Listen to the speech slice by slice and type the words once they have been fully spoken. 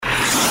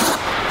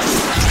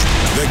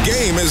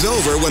game is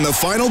over when the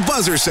final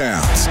buzzer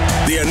sounds.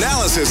 The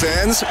analysis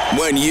ends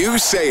when you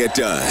say it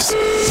does.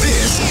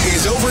 This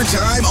is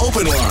Overtime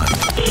Open Line.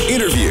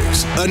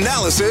 Interviews,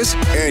 analysis,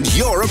 and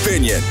your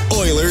opinion.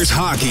 Oilers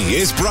hockey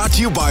is brought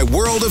to you by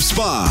World of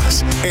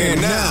Spas.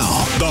 And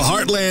now, the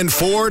Heartland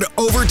Ford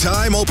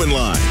Overtime Open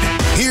Line.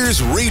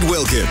 Here's Reed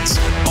Wilkins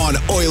on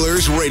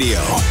Oilers Radio,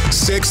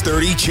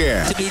 630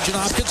 CHED. To Nugent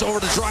Hopkins over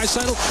to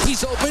Draisaitl.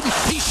 He's open.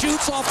 He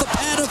shoots off the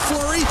pad of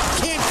Fleury.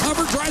 Can't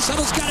cover.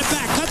 Draisaitl's got it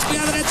back. Cuts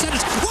behind the net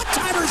centers.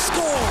 One-timer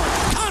score.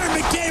 Connor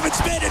McDavid's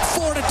made it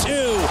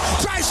 4-2.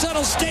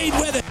 Draisaitl stayed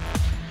with it.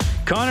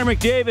 Connor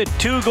McDavid,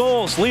 2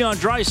 goals. Leon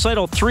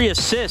Draisaitl, 3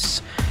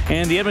 assists.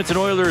 And the Edmonton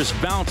Oilers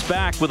bounce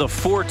back with a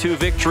 4-2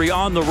 victory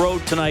on the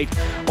road tonight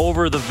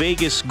over the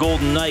Vegas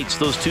Golden Knights.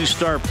 Those 2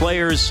 star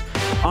players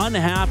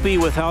unhappy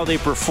with how they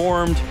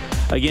performed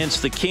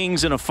against the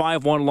Kings in a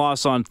 5-1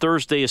 loss on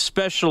Thursday,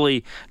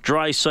 especially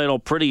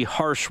Draisaitl. Pretty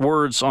harsh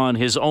words on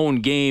his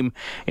own game,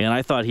 and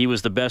I thought he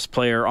was the best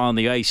player on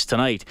the ice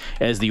tonight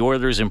as the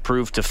Oilers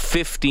improved to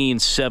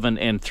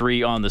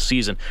 15-7-3 on the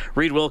season.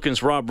 Reed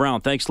Wilkins, Rob Brown,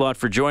 thanks a lot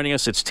for joining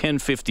us. It's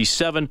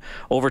 10:57,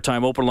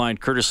 Overtime Open Line,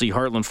 courtesy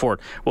Heartland Ford.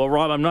 Well,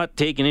 Rob, I'm not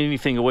taking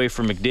anything away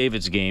from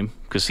McDavid's game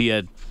because he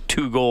had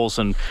 2 goals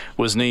and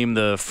was named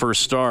the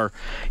first star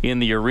in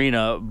the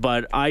arena,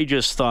 but I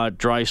just thought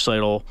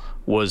Draisaitl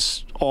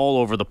was all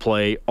over the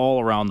play,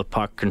 all around the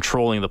puck,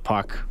 controlling the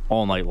puck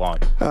all night long.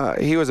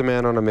 He was a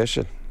man on a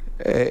mission.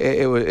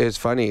 It's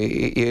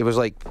funny. It was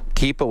like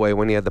keep away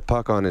when he had the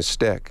puck on his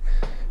stick.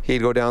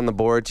 He'd go down the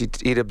boards,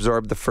 he'd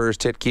absorb the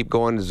first hit, keep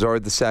going,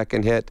 absorb the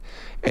second hit,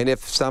 and if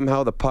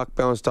somehow the puck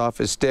bounced off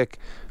his stick,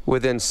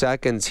 within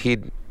seconds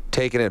he'd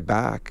taken it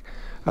back.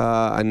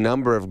 A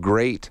number of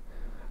great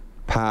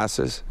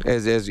passes,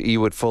 as you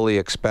would fully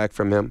expect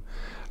from him.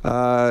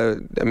 I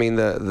mean,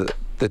 the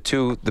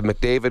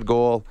McDavid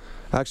goal,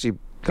 actually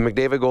the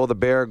McDavid goal, the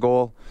Bear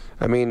goal,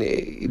 I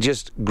mean,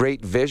 just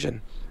great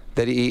vision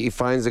that he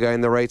finds the guy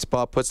in the right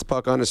spot, puts the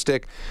puck on his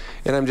stick.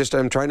 And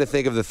I'm trying to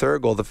think of the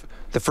third goal.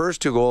 The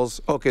first 2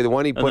 goals, okay, the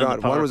one he put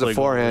on, one was a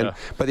forehand, goal,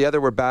 yeah. But the other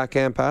were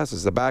backhand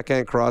passes. The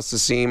backhand crossed the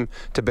seam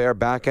to Bear,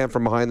 backhand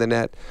from behind the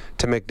net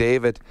to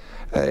McDavid.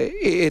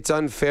 It's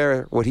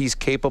unfair what he's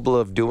capable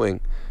of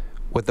doing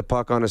with the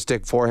puck on a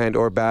stick, forehand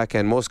or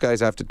backhand. Most guys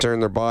have to turn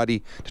their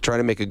body to try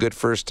to make a good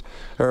first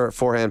or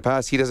forehand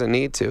pass. He doesn't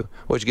need to,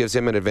 which gives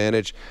him an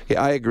advantage.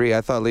 Yeah, I agree. I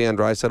thought Leon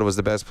Draisaitl was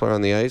the best player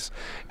on the ice,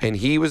 and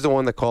he was the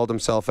one that called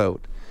himself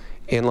out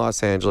in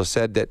Los Angeles,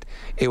 said that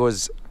it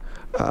was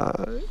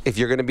if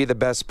you're going to be the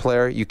best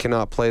player, you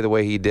cannot play the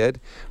way he did.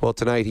 Well,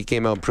 tonight he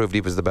came out and proved he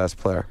was the best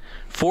player.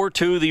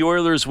 4-2, the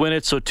Oilers win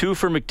it. So 2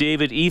 for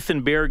McDavid.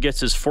 Ethan Bear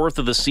gets his 4th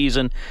of the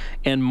season.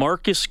 And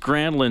Marcus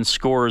Granlund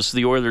scores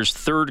the Oilers'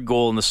 3rd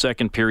goal in the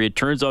second period.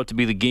 Turns out to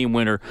be the game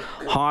winner.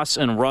 Haas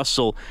and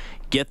Russell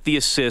get the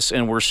assists.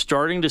 And we're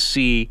starting to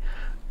see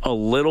a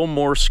little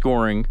more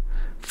scoring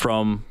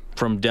from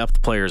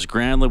depth players.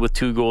 Granlund with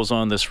 2 goals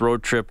on this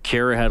road trip.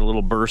 Kara had a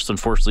little burst.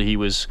 Unfortunately, he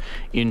was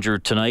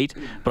injured tonight.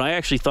 But I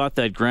actually thought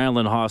that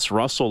Granlund, Haas,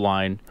 Russell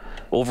line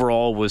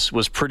overall was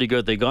pretty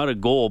good. They got a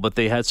goal, but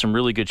they had some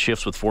really good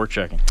shifts with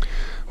forechecking.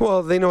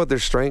 Well, they know what their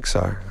strengths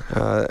are.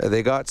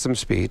 They got some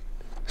speed,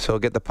 so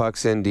get the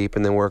pucks in deep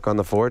and then work on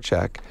the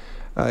forecheck.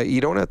 You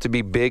don't have to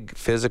be big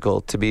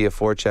physical to be a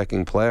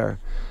forechecking player.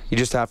 You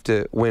just have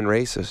to win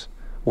races,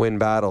 win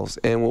battles.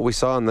 And what we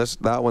saw in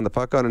that one, the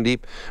puck got in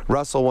deep,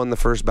 Russell won the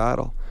first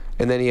battle,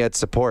 and then he had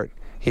support.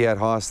 He had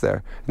Haas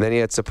there, and then he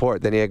had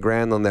support, then he had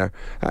Granlund there.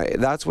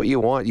 That's what you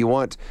want. You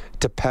want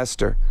to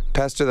pester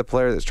the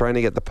player that's trying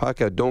to get the puck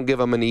out. Don't give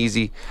him an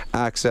easy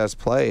access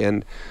play,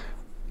 and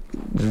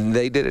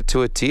they did it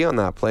to a T on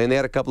that play, and they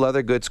had a couple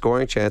other good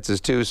scoring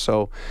chances too.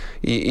 So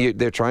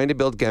they're trying to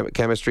build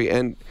chemistry,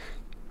 and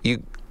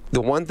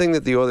the one thing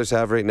that the Oilers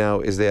have right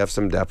now is they have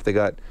some depth. They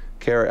got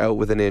Kara out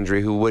with an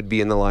injury who would be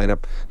in the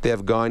lineup. They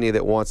have Gagne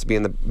that wants to be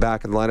in the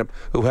back of the lineup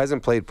who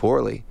hasn't played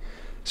poorly.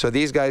 So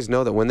these guys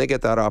know that when they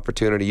get that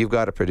opportunity, you've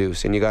got to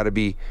produce and you got to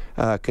be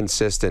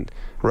consistent.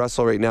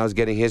 Russell right now is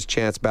getting his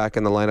chance back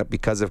in the lineup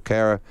because of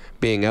Kara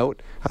being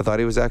out. I thought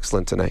he was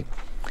excellent tonight.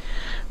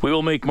 We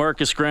will make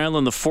Marcus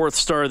Granlund the 4th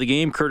star of the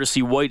game,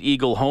 courtesy White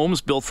Eagle Homes,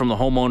 built from the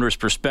homeowner's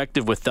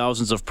perspective with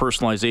thousands of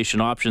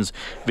personalization options.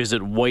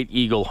 Visit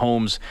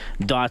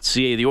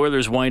whiteeaglehomes.ca. The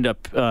Oilers wind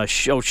up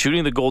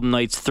shooting the Golden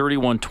Knights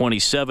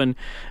 31-27.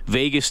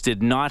 Vegas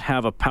did not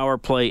have a power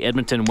play.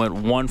 Edmonton went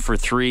 1 for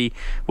 3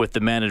 with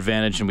the man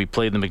advantage, and we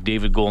played the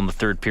McDavid goal in the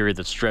 3rd period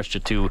that stretched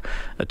it to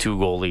a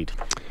 2-goal lead.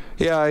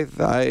 Yeah,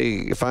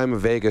 if I'm a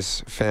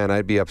Vegas fan,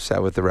 I'd be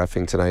upset with the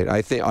reffing tonight.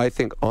 I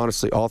think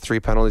honestly, all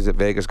 3 penalties that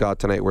Vegas got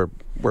tonight were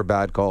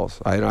bad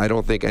calls. I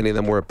don't think any of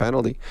them were a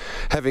penalty.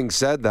 Having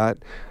said that,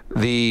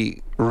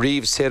 the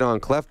Reeves hit on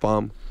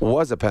Klefbom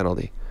was a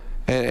penalty,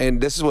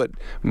 and this is what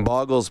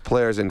boggles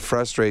players and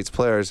frustrates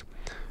players.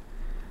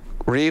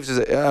 Reeves is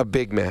a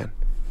big man.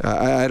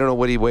 I don't know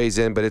what he weighs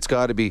in, but it's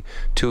got to be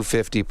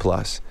 250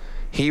 plus.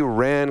 He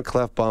ran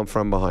Klefbom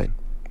from behind.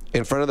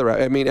 In front of the ref.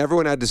 I mean,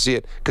 everyone had to see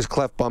it because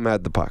Klefbom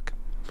had the puck.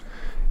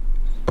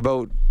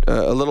 about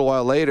a little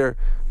while later,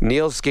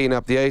 Neal's skating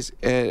up the ice,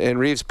 and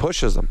Reeves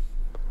pushes him.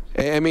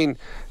 I mean,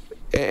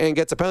 and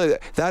gets a penalty.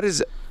 That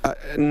is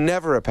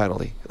never a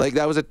penalty. Like,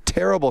 that was a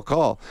terrible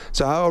call.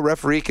 So how a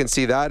referee can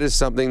see that is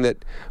something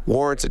that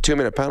warrants a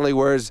 2-minute penalty,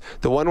 whereas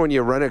the one when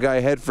you run a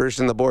guy head first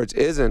in the boards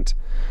isn't,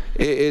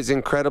 is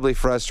incredibly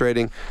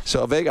frustrating.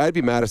 So I'd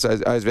be mad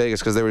as Vegas,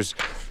 because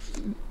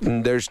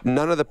there's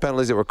none of the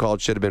penalties that were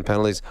called should have been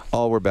penalties.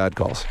 All were bad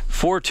calls.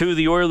 4-2,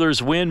 the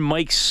Oilers win.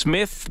 Mike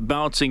Smith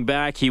bouncing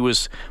back. He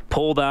was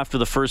pulled after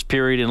the first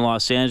period in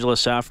Los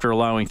Angeles after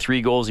allowing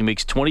 3 goals. He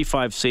makes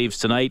 25 saves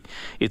tonight.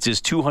 It's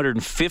his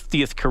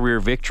 250th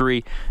career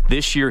victory.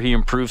 This year he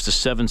improves to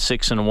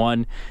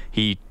 7-6-1.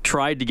 He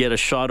tried to get a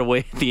shot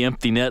away at the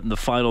empty net in the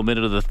final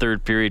minute of the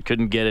third period.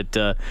 Couldn't get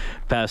it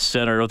past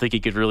center. I don't think he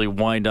could really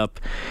wind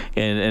up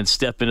and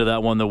step into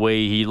that one the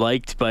way he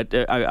liked. But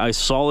a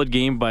solid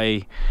game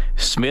by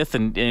Smith,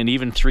 and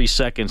even 3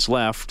 seconds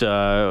left,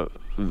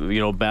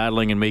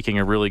 battling and making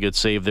a really good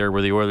save there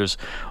where the Oilers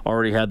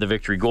already had the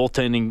victory.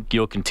 Goaltending,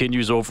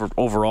 continues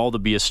overall to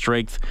be a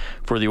strength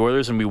for the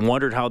Oilers, and we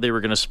wondered how they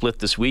were going to split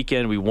this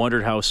weekend. We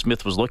wondered how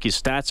Smith was looking.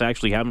 His stats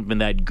actually haven't been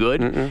that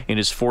good in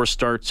his 4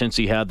 starts since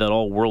he had that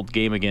all-world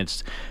game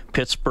against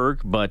Pittsburgh,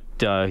 but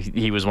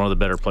he was one of the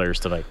better players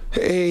tonight.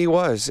 He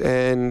was,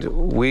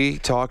 and we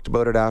talked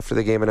about it after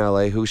the game in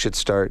LA, who should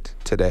start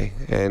today,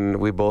 and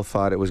we both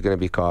thought it was going to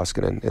be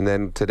Koskinen. And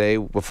then today,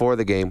 before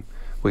the game,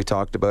 we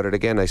talked about it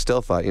again. I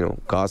still thought,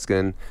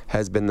 Koskinen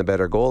has been the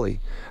better goalie.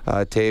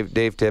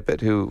 Dave Tippett,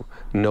 who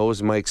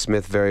knows Mike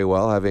Smith very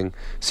well, having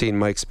seen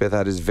Mike Smith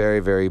at his very,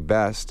 very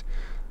best,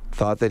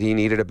 thought that he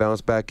needed a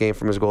bounce-back game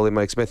from his goalie,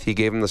 Mike Smith. He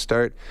gave him the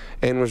start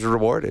and was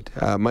rewarded.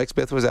 Mike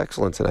Smith was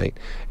excellent tonight.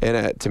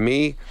 And to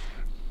me,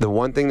 the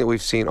one thing that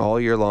we've seen all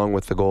year long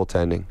with the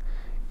goaltending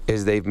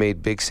is they've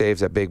made big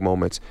saves at big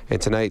moments. And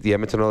tonight, the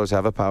Edmonton Oilers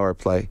have a power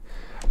play.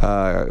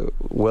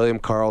 William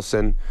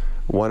Karlsson,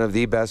 one of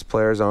the best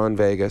players on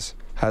Vegas,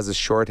 has a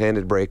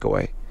shorthanded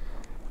breakaway.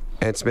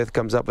 And Smith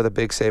comes up with a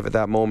big save at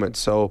that moment.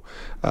 So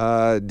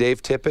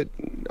Dave Tippett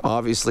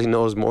obviously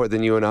knows more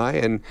than you and I,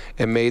 and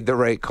made the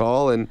right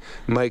call. And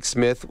Mike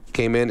Smith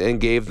came in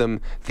and gave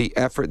them the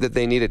effort that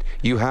they needed.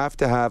 You have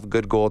to have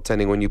good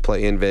goaltending when you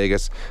play in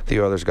Vegas. The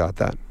Oilers got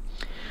that.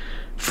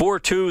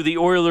 4-2, the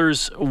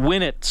Oilers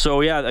win it. So,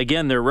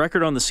 again, their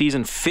record on the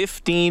season,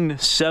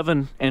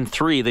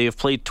 15-7-3. They have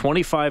played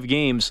 25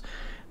 games.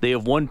 They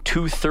have won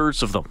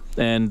 2/3 of them,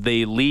 and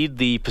they lead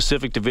the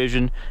Pacific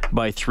Division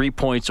by 3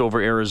 points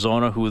over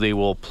Arizona, who they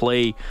will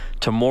play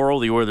tomorrow.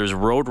 The Oilers'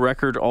 road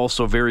record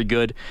also very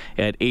good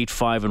at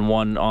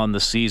 8-5-1 on the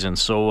season.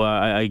 So,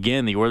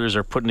 again, the Oilers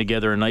are putting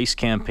together a nice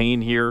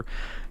campaign here.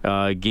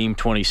 Game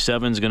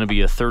 27 is going to be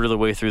a third of the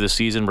way through the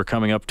season. We're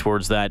coming up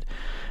towards that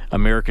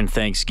American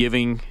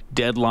Thanksgiving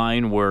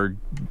deadline, where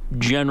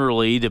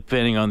generally,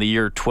 depending on the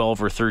year,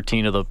 12 or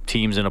 13 of the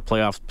teams in a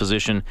playoff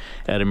position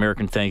at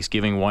American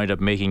Thanksgiving wind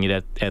up making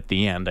it at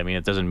the end. I mean,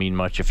 it doesn't mean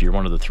much if you're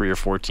one of the 3 or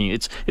 4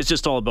 teams. It's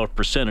just all about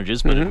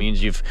percentages, but it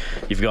means you've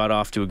got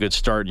off to a good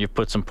start and you've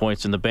put some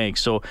points in the bank.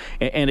 So,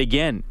 and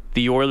again,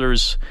 the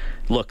Oilers,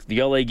 look,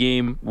 the LA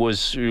game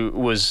was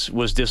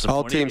disappointing.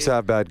 All teams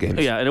have bad games.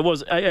 Yeah, and it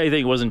was. I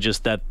think it wasn't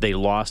just that they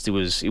lost. It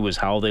was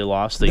how they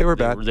lost. They were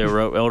bad. They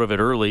were out of it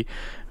early,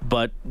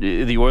 but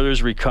the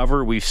Oilers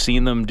recover. We've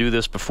seen them do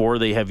this before.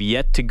 They have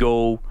yet to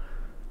go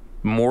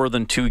more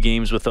than 2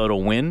 games without a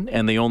win,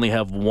 and they only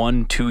have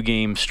 1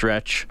 2-game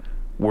stretch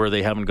where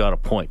they haven't got a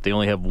point.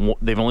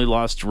 They've only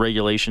lost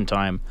regulation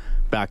time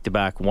back to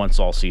back once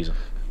all season.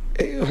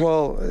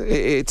 Well,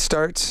 it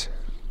starts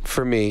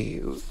for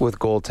me with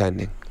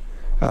goaltending.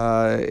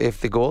 If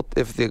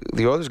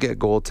the Oilers get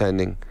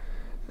goaltending,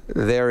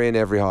 they're in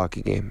every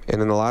hockey game.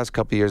 And in the last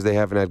couple of years, they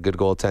haven't had good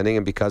goaltending,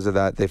 and because of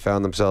that, they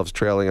found themselves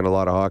trailing in a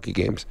lot of hockey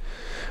games.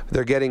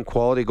 They're getting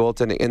quality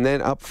goaltending. And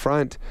then up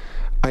front,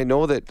 I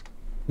know that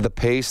the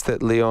pace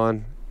that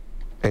Leon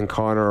and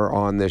Connor are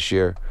on this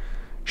year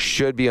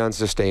should be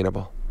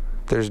unsustainable.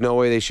 There's no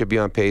way they should be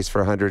on pace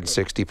for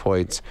 160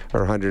 points or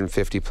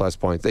 150 plus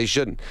points. They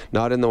shouldn't.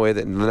 Not in the way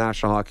that the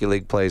National Hockey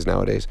League plays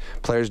nowadays.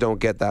 Players don't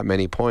get that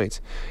many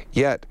points.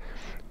 Yet,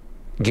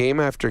 game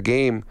after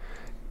game,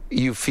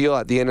 you feel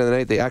at the end of the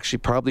night they actually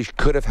probably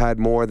could have had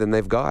more than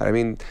they've got. I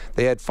mean,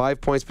 they had 5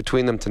 points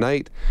between them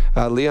tonight.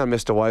 Leon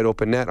missed a wide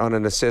open net on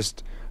an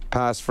assist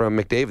pass from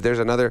McDavid. There's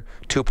another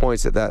 2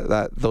 points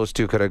that those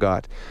two could have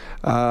got.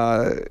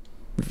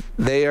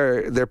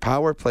 Their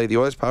power play, the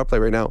Oilers' power play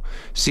right now,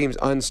 seems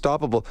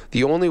unstoppable.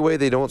 The only way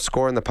they don't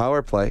score in the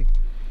power play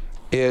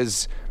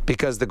is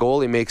because the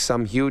goalie makes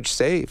some huge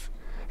save.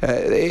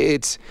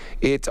 It's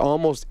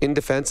almost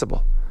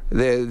indefensible.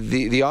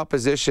 The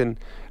opposition,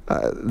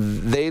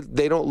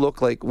 they don't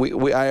look like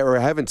I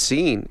haven't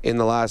seen in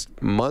the last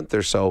month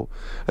or so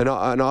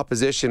an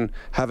opposition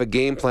have a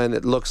game plan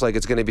that looks like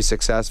it's going to be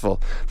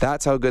successful.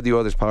 That's how good the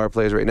Oilers' power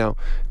play is right now,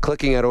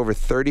 clicking at over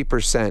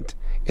 30%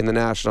 in the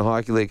National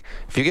Hockey League.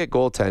 If you get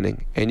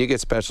goaltending and you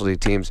get specialty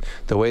teams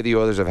the way the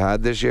Oilers have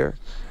had this year,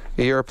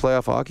 you're a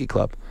playoff hockey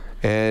club.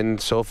 And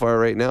so far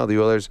right now,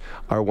 the Oilers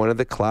are one of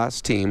the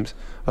class teams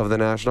of the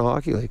National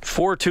Hockey League.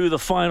 4-2 the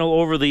final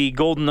over the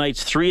Golden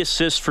Knights. 3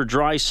 assists for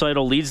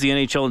Draisaitl. Leads the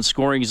NHL in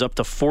scoring. He's up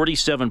to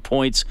 47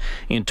 points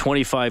in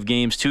 25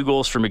 games. 2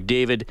 goals for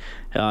McDavid.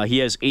 He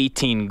has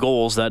 18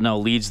 goals. That now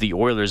leads the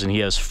Oilers, and he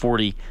has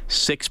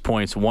 46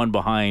 points, one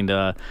behind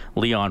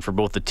Leon for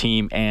both the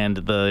team and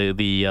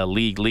the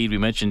league lead. We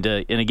mentioned,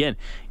 and again,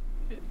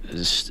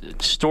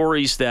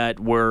 stories that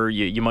where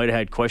you might have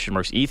had question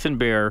marks. Ethan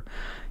Bear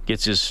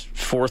gets his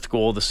 4th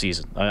goal of the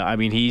season. I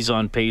mean, he's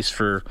on pace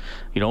for,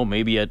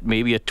 maybe a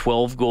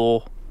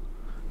 12-goal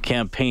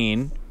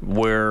campaign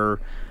where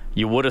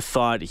you would have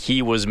thought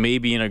he was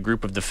maybe in a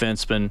group of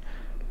defensemen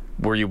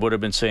where you would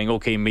have been saying,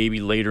 okay, maybe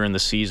later in the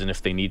season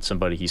if they need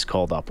somebody, he's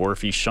called up. Or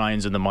if he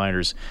shines in the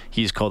minors,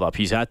 he's called up.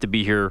 He's had to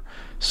be here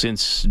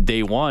since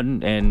day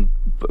one, and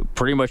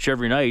pretty much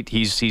every night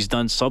he's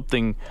done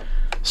something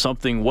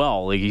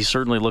well. He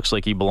certainly looks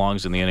like he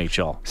belongs in the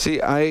NHL.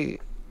 See, I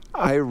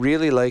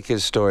really like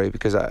his story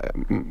because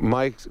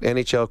my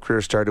NHL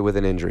career started with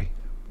an injury.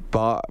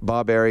 Bob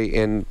Airey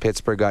in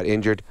Pittsburgh got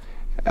injured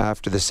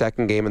after the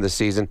 2nd game of the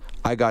season.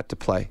 I got to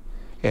play,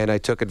 and I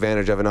took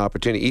advantage of an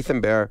opportunity.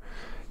 Ethan Bear,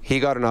 he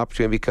got an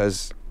opportunity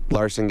because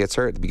Larson gets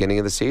hurt at the beginning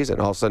of the season.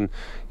 All of a sudden,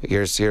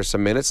 here's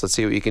some minutes. Let's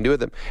see what you can do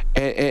with him.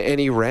 And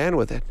he ran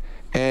with it.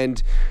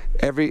 And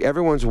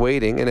everyone's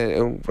waiting,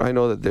 and I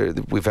know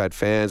that we've had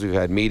fans, we've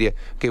had media.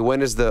 Okay,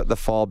 when is the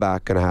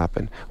fallback going to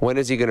happen? When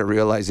is he going to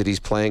realize that he's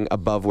playing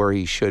above where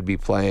he should be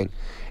playing?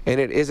 And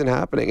it isn't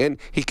happening. And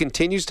he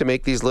continues to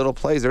make these little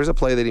plays. There's a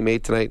play that he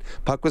made tonight.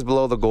 Puck was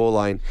below the goal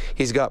line.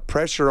 He's got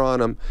pressure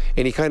on him,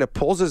 and he kind of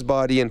pulls his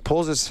body in,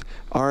 pulls his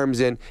arms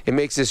in, and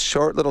makes this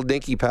short little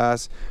dinky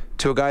pass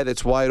to a guy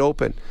that's wide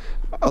open.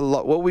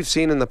 What we've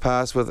seen in the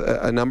past with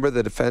a number of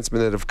the defensemen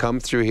that have come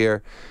through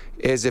here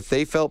is if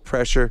they felt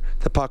pressure,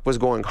 the puck was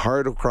going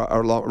hard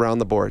around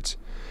the boards.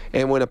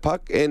 And when a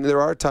puck, and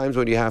there are times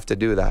when you have to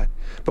do that,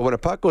 but when a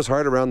puck goes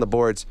hard around the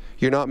boards,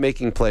 you're not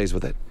making plays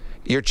with it.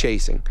 You're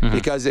chasing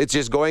because it's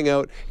just going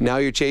out. Now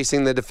you're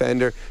chasing the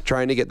defender,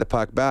 trying to get the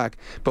puck back.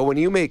 But when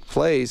you make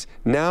plays,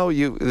 now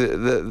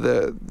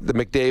the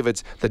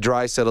McDavids, the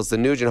Draisaitl's, the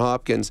Nugent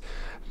Hopkins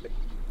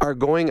are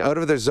going out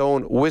of their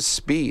zone with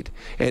speed.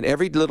 And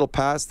every little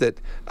pass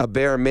that a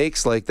Bear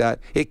makes like that,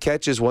 it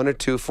catches 1 or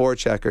 2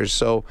 forecheckers.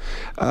 So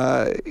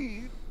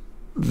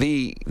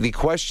the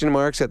question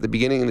marks at the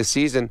beginning of the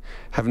season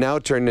have now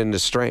turned into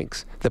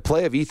strengths. The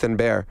play of Ethan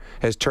Bear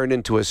has turned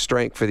into a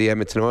strength for the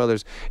Edmonton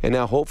Oilers, and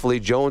now hopefully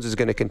Jones is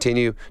going to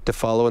continue to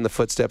follow in the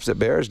footsteps that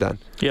Bear has done.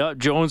 Yeah,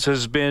 Jones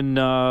has been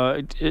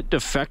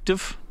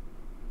effective.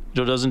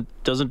 Doesn't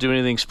do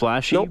anything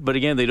splashy, nope. But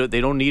again, they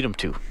don't need him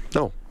to.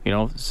 No.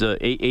 It's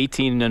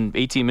 18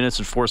 minutes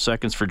and 4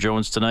 seconds for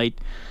Jones tonight.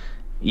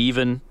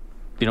 Even,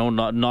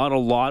 not a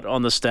lot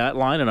on the stat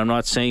line, and I'm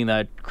not saying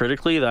that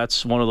critically.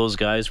 That's one of those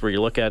guys where you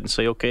look at and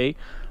say, okay,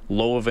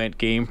 low event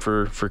game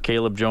for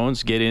Caleb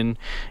Jones. Get in,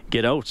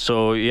 get out.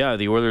 So, yeah,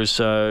 the Oilers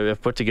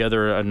have put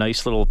together a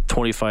nice little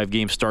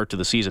 25-game start to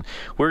the season.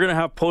 We're going to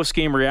have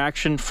post-game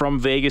reaction from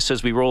Vegas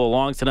as we roll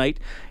along tonight.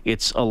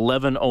 It's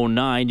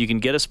 11:09. You can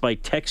get us by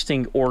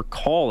texting or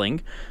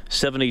calling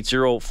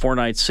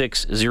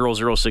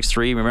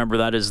 780-496-0063. Remember,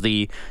 that is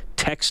the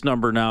text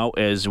number now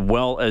as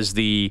well as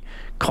the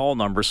call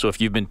number. So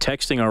if you've been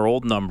texting our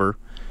old number,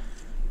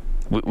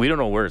 we don't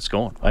know where it's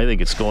going. I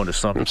think it's going to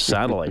some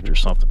satellite or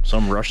something,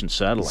 some Russian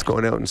satellite. It's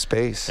going out in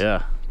space.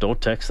 Yeah, don't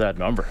text that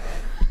number.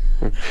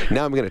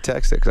 Now I'm going to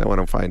text it because I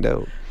want to find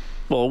out.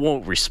 Well, it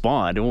won't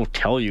respond. It won't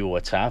tell you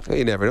what's happening.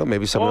 You never know.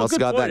 Maybe someone else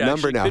got that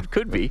number now.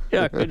 Could be.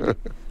 Yeah, could be.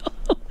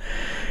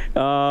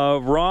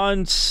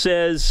 Ron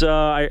says,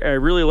 I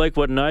really like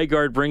what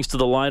Nygaard brings to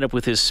the lineup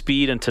with his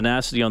speed and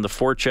tenacity on the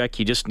forecheck.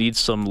 He just needs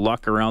some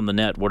luck around the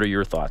net. What are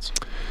your thoughts?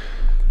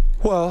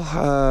 Well,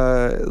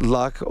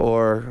 luck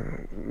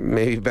or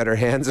maybe better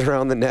hands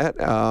around the net.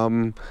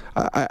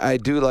 I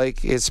do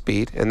like his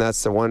speed, and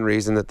that's the one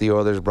reason that the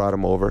Oilers brought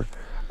him over.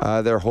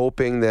 They're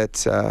hoping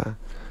that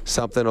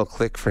something will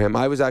click for him.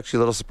 I was actually a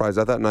little surprised.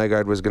 I thought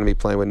Nygaard was going to be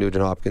playing with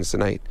Nugent Hopkins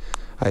tonight.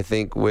 I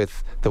think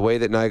with the way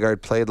that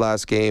Nygaard played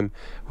last game,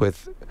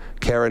 with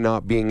Kara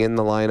not being in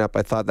the lineup,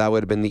 I thought that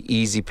would have been the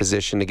easy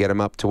position to get him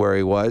up to where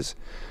he was.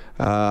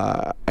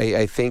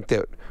 I think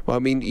that, well, I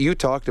mean, you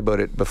talked about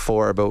it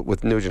before about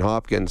with Nugent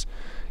Hopkins.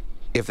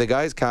 If the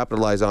guys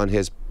capitalize on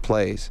his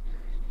plays,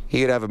 he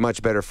would have a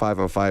much better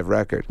 5-on-5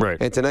 record. Right.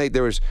 And tonight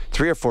there was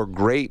 3 or 4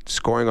 great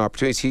scoring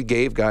opportunities he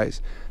gave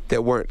guys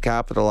that weren't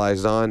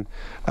capitalized on.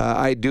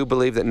 I do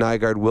believe that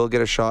Nygaard will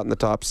get a shot in the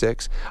top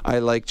 6. I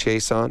like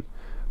Chiasson.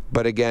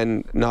 But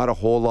again, not a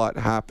whole lot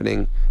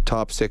happening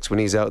top 6 when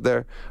he's out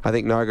there. I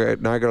think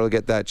Nygaard will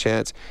get that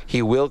chance.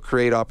 He will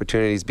create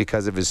opportunities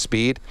because of his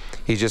speed.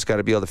 He's just got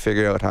to be able to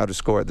figure out how to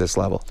score at this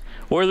level.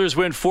 Oilers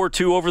win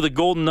 4-2 over the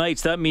Golden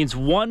Knights. That means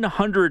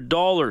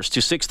 $100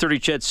 to 630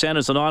 CHED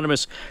Santa's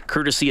Anonymous,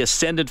 courtesy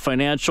Ascendant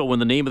Financial. When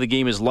the name of the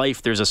game is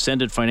life, there's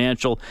Ascendant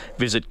Financial.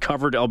 Visit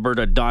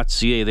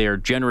coveredalberta.ca. They are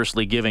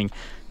generously giving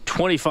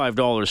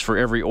 $25 for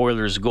every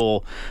Oilers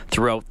goal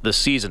throughout the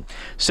season.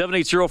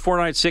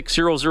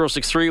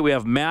 780-496-0063. We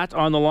have Matt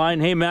on the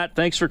line. Hey, Matt,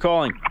 thanks for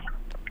calling.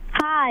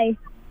 Hi.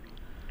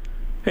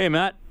 Hey,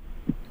 Matt.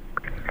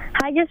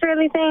 I just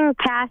really think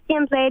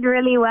Kassian played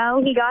really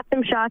well. He got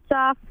some shots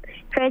off,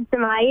 created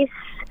some ice.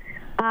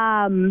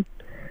 I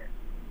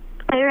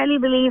really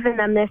believe in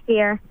them this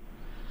year.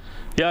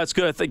 Yeah, it's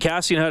good. I think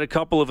Kassian had a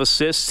couple of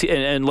assists,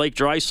 and like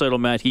Draisaitl,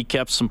 Matt, he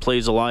kept some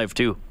plays alive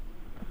too.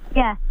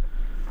 Yeah.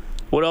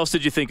 What else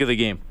did you think of the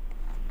game?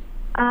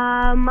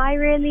 I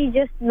really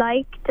just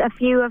liked a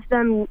few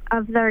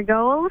of their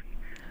goals.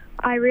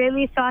 I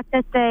really thought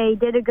that they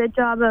did a good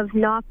job of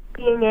not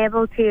being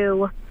able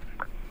to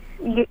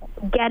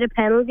get a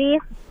penalty.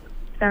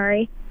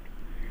 Sorry.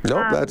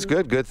 No, that's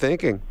good. Good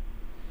thinking.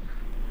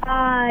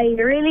 I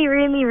really,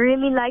 really,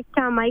 really liked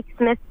how Mike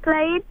Smith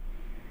played.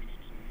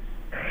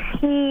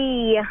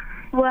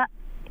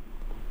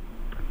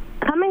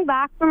 Coming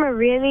back from a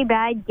really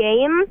bad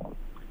game,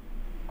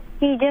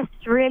 he just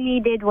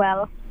really did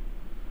well.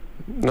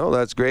 No,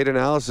 that's great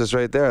analysis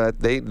right there.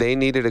 They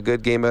needed a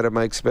good game out of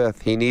Mike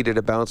Smith. He needed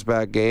a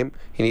bounce-back game.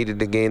 He needed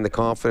to gain the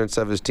confidence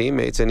of his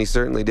teammates, and he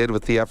certainly did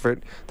with the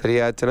effort that he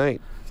had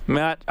tonight.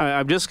 Matt,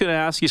 I'm just going to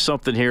ask you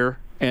something here,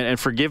 and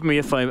forgive me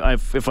if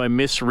I'm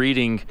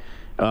misreading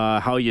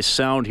how you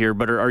sound here,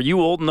 but are you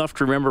old enough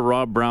to remember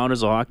Rob Brown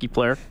as a hockey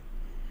player?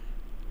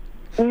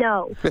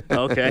 No.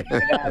 Okay.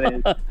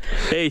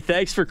 Hey,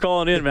 thanks for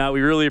calling in, Matt.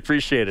 We really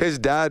appreciate it. His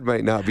dad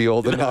might not be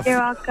old enough. You're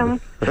welcome.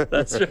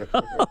 That's true.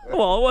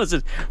 Well, it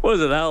wasn't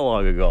that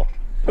long ago.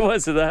 It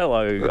wasn't that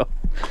long ago.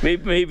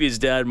 Maybe his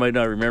dad might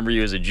not remember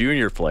you as a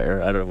junior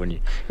player. I don't know, when you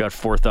got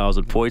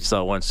 4,000 points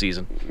that one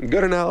season.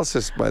 Good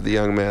analysis by the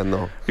young man,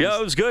 though. Yeah,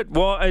 it was good.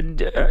 Well,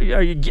 and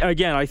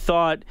again, I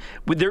thought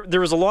there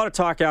was a lot of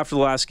talk after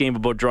the last game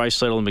about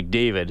Draisaitl and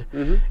McDavid,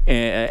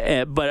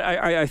 but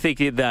I think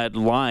that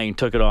line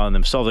took it on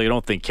themselves. I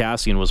don't think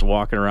Kassian was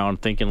walking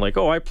around thinking like,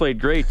 "Oh, I played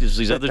great." There's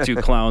these other two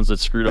clowns that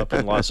screwed up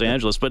in Los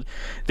Angeles, but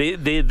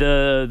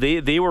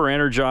they were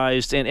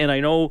energized, and I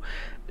know.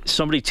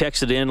 Somebody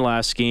texted in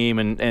last game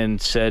and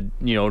said,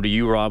 to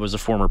you, Rob, as a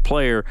former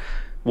player,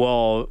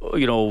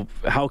 well,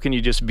 how can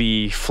you just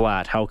be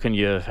flat? How can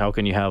you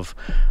have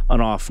an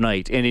off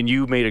night? And then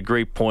you made a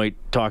great point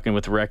talking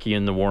with Recchi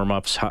in the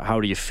warm-ups. How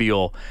do you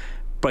feel?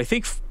 But I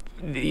think,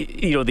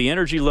 the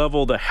energy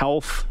level, the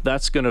health,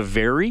 that's going to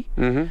vary.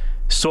 Mm-hmm.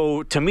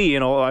 So to me,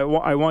 I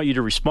want you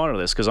to respond to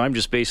this because I'm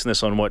just basing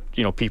this on what,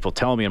 people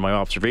tell me in my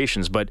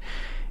observations. But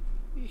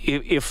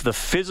if the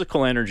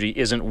physical energy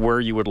isn't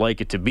where you would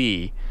like it to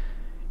be,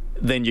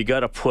 then you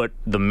got to put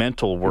the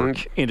mental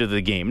work into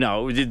the game.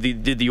 Now, did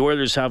the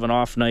Oilers have an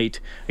off night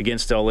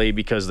against LA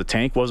because the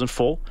tank wasn't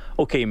full?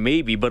 Okay,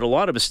 maybe, but a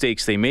lot of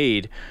mistakes they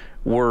made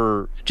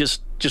were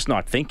just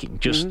not thinking.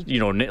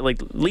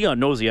 Like Leon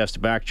knows he has to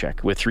back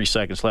check with 3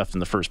 seconds left in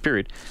the first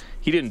period.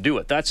 He didn't do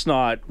it. That's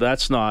not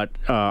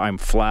I'm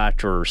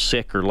flat or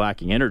sick or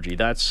lacking energy.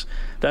 That's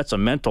a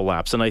mental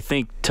lapse. And I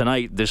think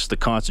tonight the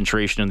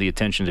concentration and the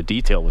attention to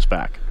detail was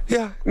back.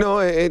 Yeah, no,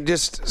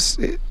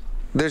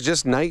 there's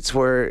just nights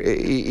where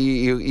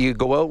you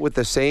go out with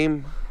the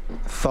same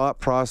thought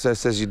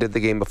process as you did the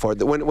game before.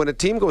 When a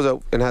team goes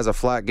out and has a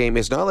flat game,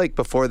 it's not like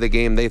before the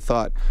game they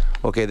thought,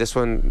 okay, this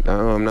one,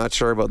 I'm not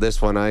sure about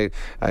this one. I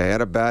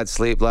had a bad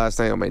sleep last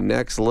night. My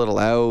neck's a little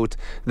out.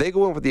 They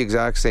go in with the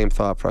exact same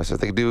thought process.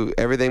 They do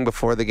everything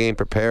before the game,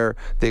 prepare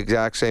the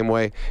exact same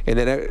way, and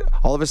then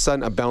all of a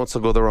sudden a bounce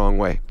will go the wrong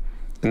way.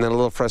 And then a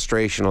little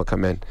frustration will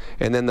come in.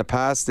 And then the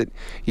pass that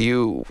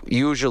you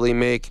usually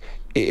make,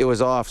 it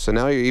was off, so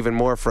now you're even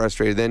more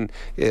frustrated. Then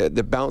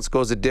the bounce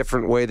goes a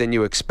different way than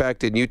you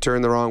expected, and you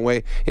turn the wrong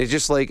way. It's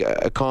just like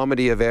a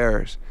comedy of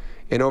errors.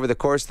 And over the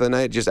course of the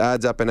night, it just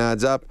adds up,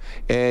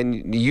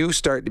 and you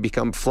start to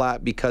become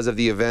flat because of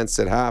the events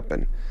that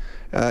happen.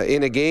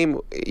 In a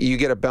game, you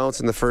get a bounce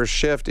in the first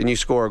shift, and you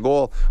score a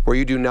goal where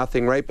you do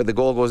nothing right, but the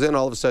goal goes in,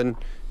 all of a sudden,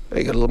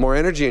 you get a little more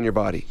energy in your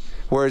body.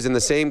 Whereas in the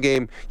same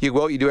game, you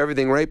go out, you do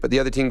everything right, but the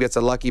other team gets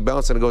a lucky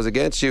bounce and it goes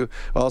against you.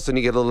 All of a sudden,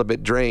 you get a little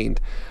bit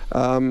drained.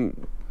 They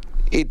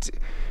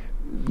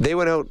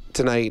went out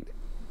tonight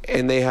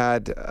and they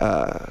had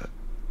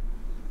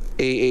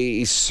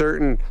a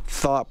certain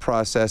thought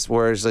process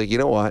where it's like, you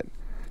know what?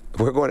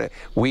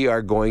 We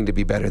are going to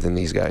be better than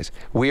these guys.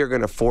 We are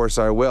going to force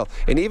our will.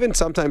 And even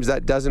sometimes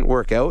that doesn't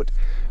work out,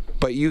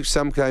 but you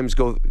sometimes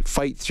go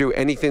fight through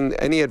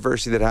any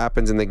adversity that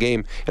happens in the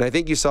game. And I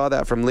think you saw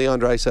that from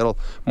Leon Draisaitl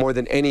more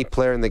than any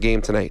player in the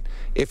game tonight.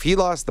 If he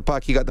lost the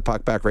puck, he got the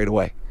puck back right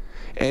away.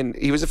 And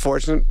he was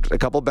fortunate. A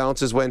couple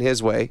bounces went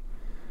his way,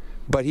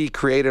 but he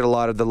created a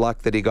lot of the luck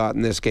that he got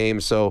in this game.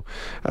 So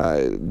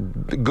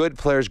good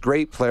players,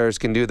 great players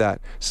can do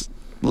that.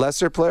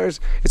 Lesser players,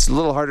 it's a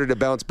little harder to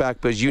bounce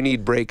back because you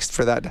need breaks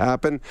for that to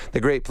happen.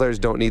 The great players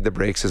don't need the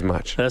breaks as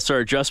much. That's our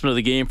adjustment of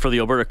the game for the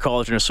Alberta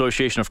College and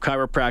Association of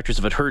Chiropractors.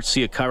 If it hurts,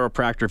 see a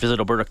chiropractor. Visit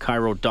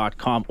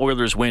albertachiro.com.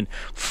 Oilers win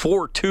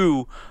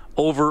 4-2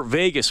 over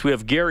Vegas. We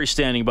have Gary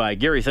standing by.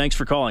 Gary, thanks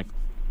for calling.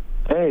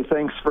 Hey,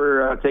 thanks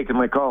for taking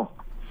my call.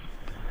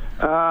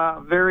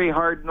 Very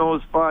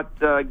hard-nosed fought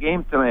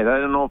game tonight. I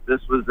don't know if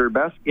this was their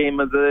best game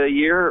of the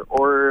year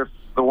or if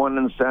the one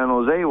in San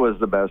Jose was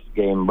the best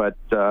game, but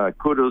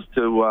kudos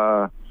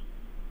to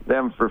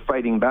them for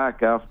fighting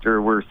back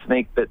after we're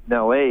snake bit in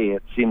LA.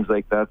 It seems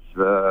like that's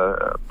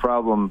a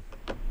problem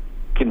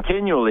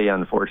continually,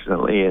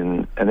 unfortunately,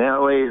 and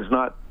LA is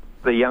not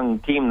the young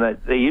team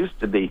that they used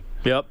to be.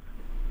 Yep.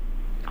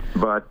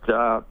 But,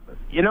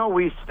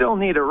 we still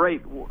need a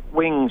right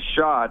wing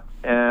shot,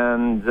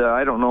 and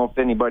I don't know if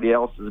anybody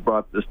else has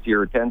brought this to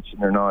your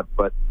attention or not,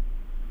 but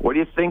what do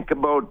you think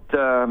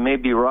about,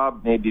 maybe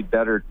Rob may be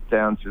better to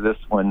answer this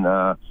one,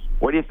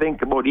 what do you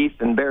think about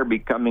Ethan Bear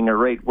becoming a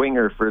right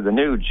winger for the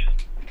Nuge?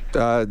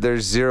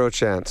 There's zero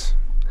chance.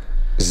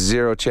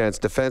 Zero chance.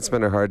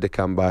 Defensemen are hard to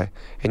come by.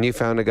 And you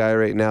found a guy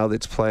right now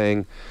that's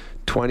playing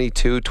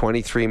 22,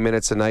 23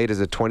 minutes a night as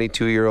a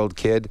 22-year-old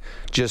kid,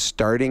 just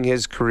starting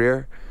his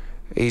career.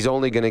 He's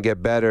only going to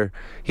get better.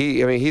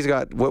 He's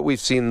got what we've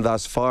seen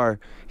thus far.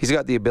 He's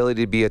got the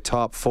ability to be a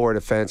top 4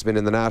 defenseman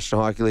in the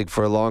National Hockey League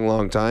for a long,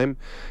 long time.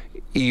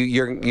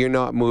 You're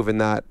not moving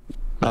that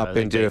up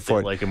into the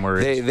fourth.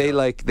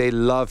 They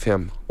love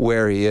him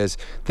where he is.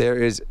 There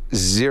is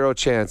zero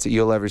chance that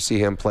you'll ever see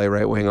him play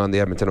right wing on the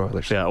Edmonton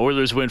Oilers. Yeah,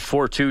 Oilers win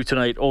 4-2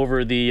 tonight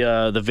over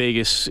the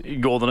Vegas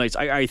Golden Knights.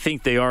 I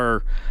think they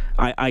are.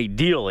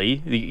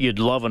 Ideally, you'd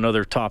love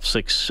another top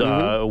 6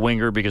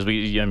 winger, because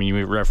we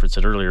referenced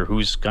it earlier.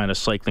 Who's kind of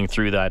cycling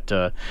through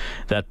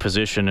that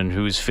position, and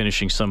who's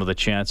finishing some of the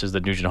chances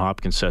that Nugent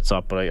Hopkins sets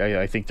up. But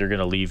I think they're going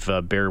to leave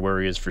Bear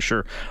where he is for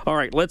sure. All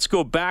right, let's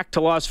go back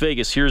to Las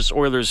Vegas. Here's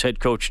Oilers head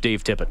coach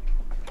Dave Tippett.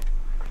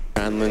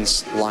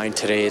 Granlund's line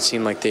today, it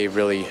seemed like they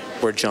really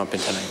were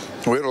jumping tonight.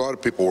 We had a lot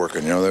of people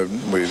working.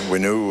 We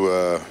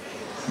knew.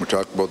 We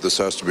talked about this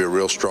has to be a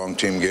real strong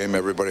team game.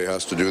 Everybody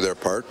has to do their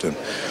part, and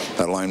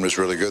that line was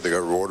really good. They got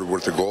rewarded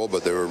with a goal,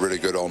 but they were really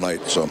good all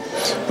night. So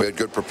we had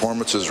good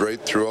performances right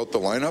throughout the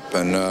lineup,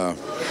 and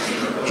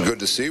it was good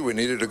to see. We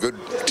needed a good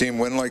team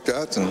win like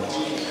that, and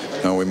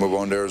now we move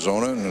on to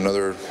Arizona and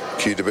another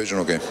key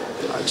divisional game.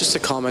 Just a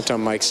comment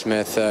on Mike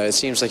Smith. It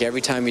seems like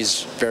every time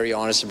he's very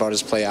honest about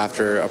his play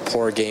after a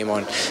poor game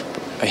on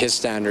his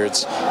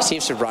standards, he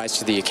seems to rise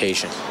to the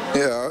occasion.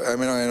 Yeah, I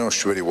know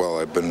Schwitty well.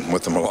 I've been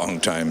with him a long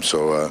time,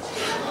 so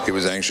he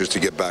was anxious to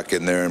get back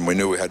in there, and we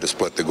knew we had to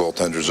split the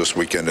goaltenders this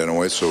weekend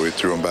anyway, so we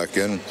threw him back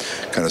in,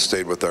 kind of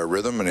stayed with our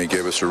rhythm, and he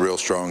gave us a real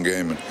strong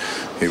game. And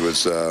he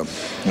was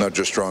not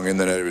just strong in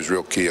the net, he was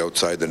real key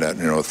outside the net.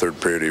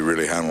 Third period, he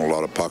really handled a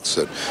lot of pucks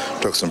that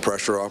took some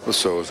pressure off us,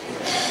 so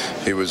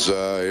it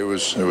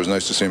was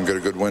nice to see him get a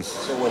good win.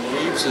 So when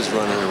Reeves is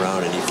running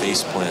around and he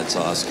face plants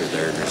Oscar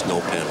there's no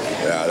penalty.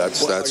 Yeah,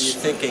 that's. Are you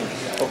thinking,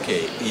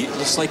 okay, it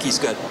looks like he's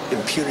got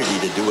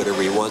impunity to do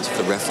whatever he wants if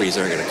the referees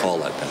aren't going to call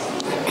that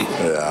penalty?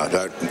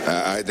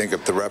 Yeah, I think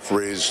if the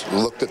referees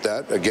looked at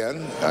that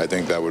again, I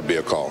think that would be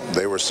a call.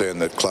 They were saying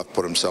that Clef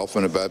put himself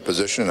in a bad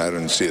position. I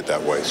didn't see it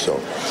that way, so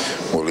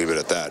we'll leave it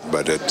at that.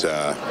 But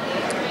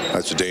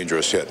that's a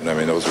dangerous hit.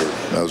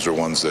 Those are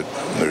ones that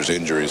there's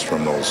injuries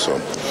from those. So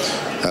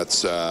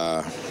that's.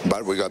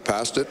 But we got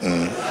past it,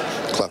 and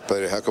Clef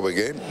played a heck of a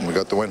game, and we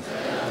got the win.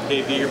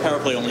 Dave, your power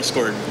play only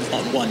scored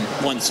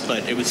once,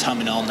 but it was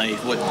humming all night.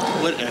 What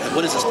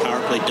has this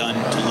power play done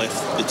to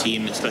lift the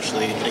team,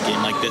 especially in a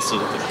game like this?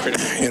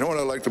 What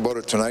I liked about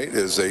it tonight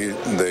is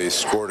they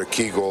scored a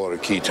key goal at a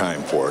key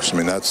time for us.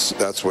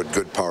 That's what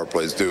good power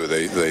plays do.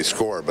 They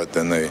score, but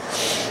then they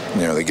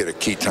get a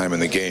key time in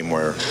the game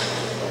where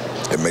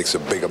it makes a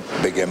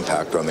big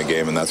impact on the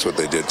game, and that's what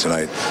they did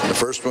tonight. The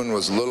first one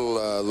was a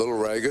little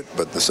ragged,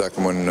 but the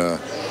second one, I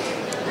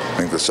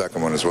think the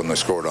second one is when they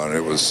scored on it.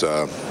 It was.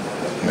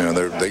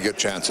 They get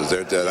chances.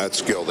 They're that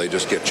skill. They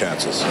just get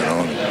chances.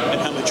 And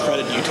how much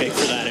credit do you take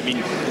for that?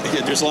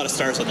 There's a lot of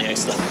stars on the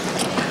ice, though.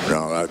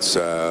 No, that's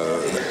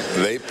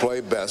they play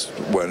best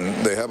when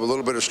they have a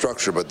little bit of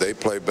structure, but they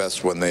play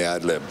best when they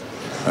ad-lib.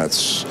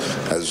 That's,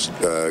 as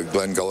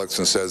Glenn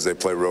Gullickson says, they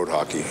play road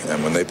hockey,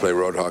 and when they play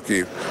road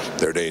hockey,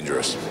 they're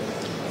dangerous.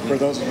 For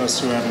those of us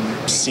who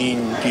haven't seen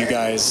you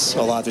guys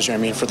a lot this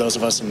year, for those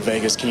of us in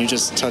Vegas, can you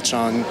just touch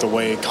on the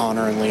way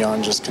Connor and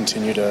Leon just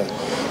continue to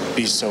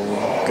be so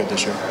good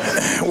this year?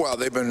 Well,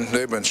 they've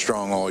been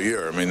strong all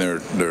year.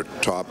 They're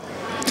top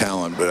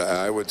talent, but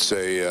I would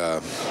say,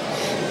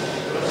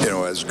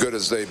 as good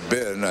as they've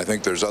been, I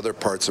think there's other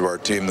parts of our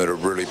team that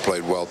have really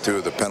played well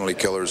too. The penalty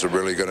killers have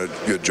really done a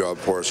good job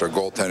for us. Our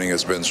goaltending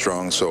has been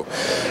strong, so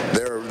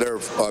they're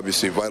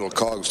obviously vital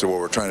cogs to what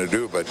we're trying to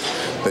do. But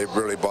they've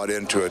really bought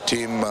into a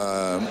team,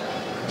 a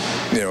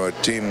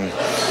team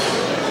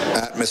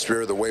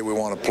atmosphere, the way we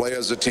want to play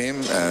as a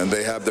team, and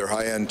they have their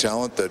high-end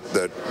talent that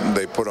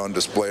they put on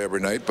display every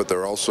night, but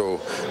they're also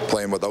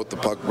playing without the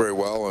puck very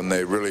well, and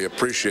they really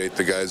appreciate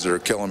the guys that are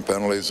killing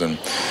penalties and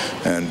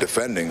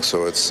defending,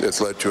 so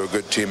it's led to a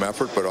good team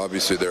effort, but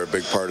obviously they're a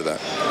big part of that.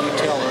 Can you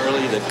tell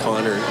early that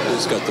Connor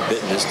has got the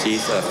bit in his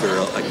teeth after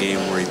a game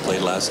where he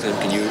played last time?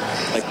 Can you,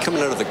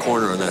 coming out of the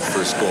corner on that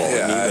first goal, he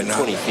went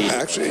 20 feet.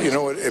 Actually, you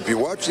know what, if you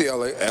watch the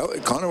LA,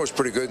 Connor was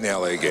pretty good in the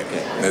LA game.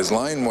 His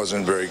line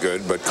wasn't very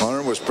good, but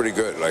Connor was pretty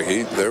good.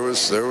 There was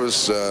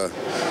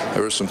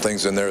some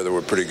things in there that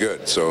were pretty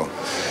good. So,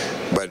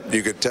 but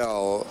you could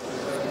tell,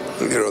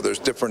 there's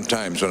different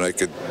times when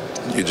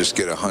you just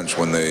get a hunch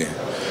when they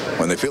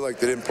when they feel like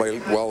they didn't play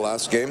well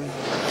last game,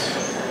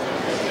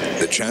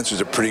 the chances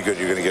are pretty good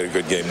you're going to get a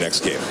good game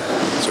next game.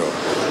 So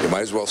you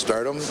might as well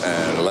start them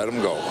and let them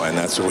go, and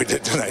that's what we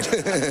did tonight.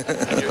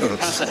 You're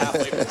past the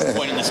halfway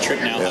point in this trip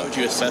now. How would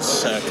you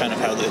assess kind of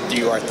how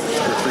you are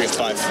for 3 of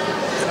 5?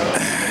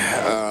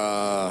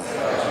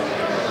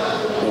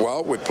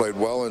 Well, we played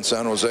well in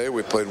San Jose.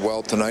 We played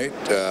well tonight.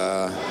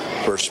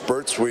 For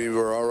spurts, we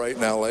were all right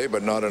in LA,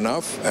 but not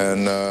enough.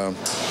 And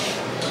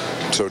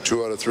so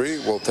 2 out of 3,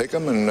 we'll take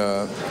them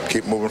and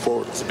keep moving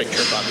forward. It's a big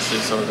trip, obviously,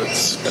 so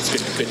that's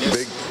good news.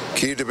 Big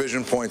key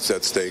division points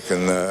at stake,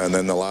 and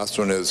then the last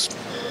one is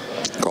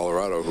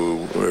Colorado,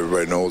 who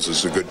everybody knows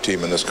is a good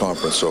team in this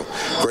conference. So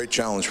great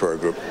challenge for our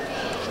group.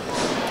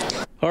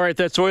 All right,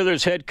 that's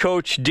Oilers head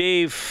coach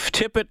Dave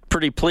Tippett.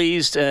 Pretty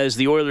pleased as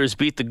the Oilers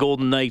beat the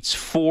Golden Knights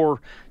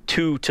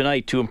 4-2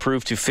 tonight to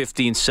improve to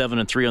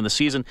 15-7-3 on the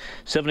season.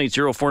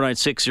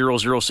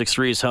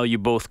 780-496-0063 is how you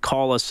both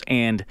call us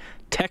and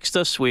text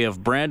us. We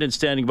have Brandon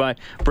standing by.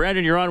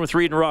 Brandon, you're on with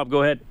Reed and Rob.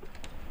 Go ahead.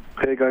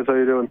 Hey, guys. How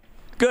you doing?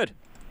 Good.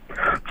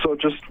 So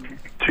just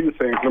 2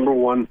 things. Number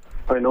one,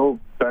 I know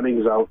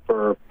Benning's out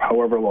for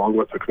however long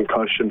with a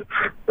concussion.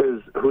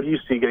 Who do you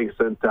see getting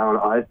sent down?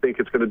 I think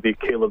it's going to be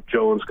Caleb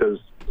Jones because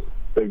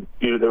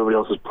everybody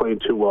else is playing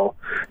too well.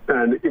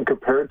 And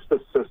compared to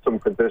the system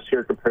for this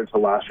year compared to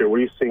last year, what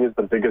are you seeing is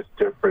the biggest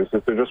difference?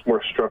 Is there just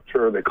more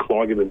structure? Are they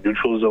clogging the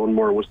neutral zone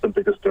more? What's the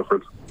biggest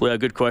difference? Yeah,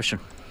 good question.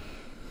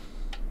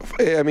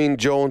 I mean,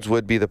 Jones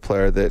would be the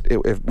player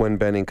that when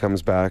Benning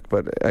comes back.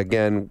 But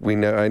again,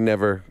 I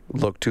never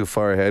look too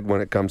far ahead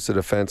when it comes to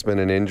defensemen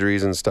and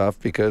injuries and stuff,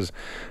 because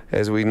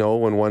as we know,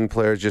 when one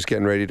player is just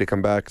getting ready to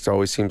come back, it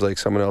always seems like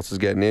someone else is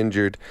getting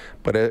injured.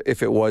 But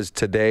if it was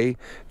today,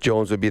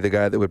 Jones would be the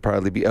guy that would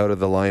probably be out of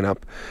the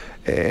lineup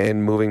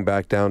and moving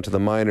back down to the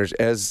minors.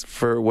 As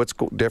for what's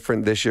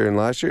different this year and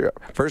last year,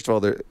 first of all,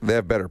 they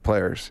have better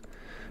players.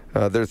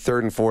 Their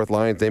third and fourth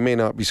lines, they may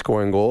not be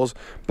scoring goals,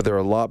 but they're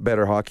a lot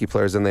better hockey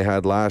players than they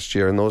had last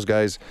year. And those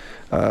guys,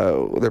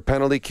 their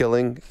penalty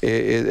killing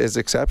is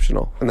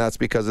exceptional. And that's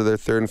because of their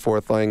third and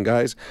fourth line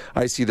guys.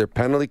 I see their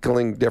penalty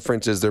killing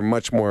difference is they're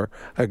much more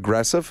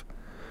aggressive,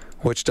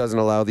 which doesn't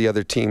allow the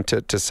other team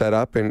to set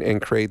up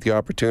and create the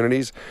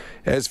opportunities.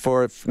 As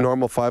for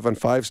normal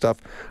 5-on-5 stuff,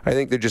 I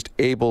think they're just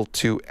able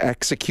to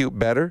execute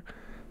better,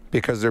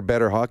 because they're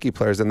better hockey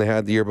players than they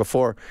had the year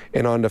before.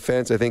 And on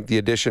defense, I think the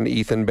addition to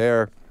Ethan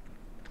Bear,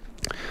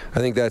 I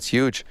think that's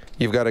huge.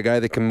 You've got a guy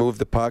that can move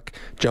the puck,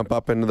 jump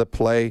up into the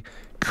play,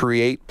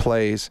 create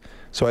plays.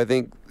 So I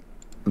think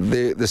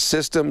the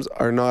systems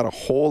are not a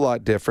whole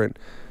lot different.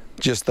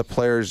 Just the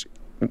players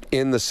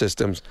in the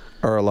systems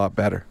are a lot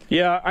better.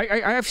 Yeah,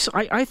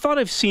 I thought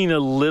I've seen a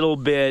little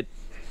bit,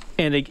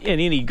 and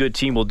any good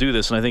team will do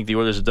this, and I think the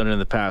Oilers have done it in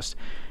the past.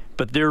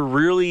 But they're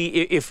really,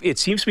 if it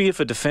seems to me, if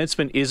a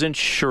defenseman isn't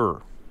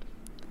sure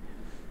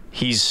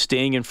he's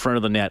staying in front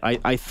of the net.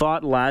 I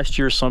thought last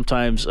year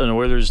sometimes an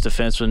Oilers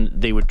defenseman,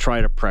 they would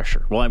try to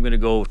pressure. Well, I'm going to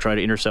go try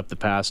to intercept the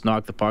pass,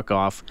 knock the puck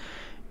off.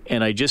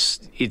 And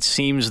it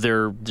seems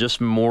they're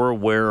just more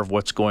aware of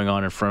what's going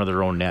on in front of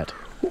their own net.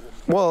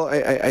 Well,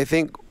 I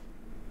think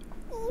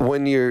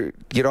when you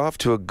get off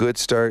to a good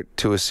start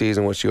to a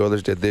season, which the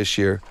Oilers did this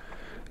year,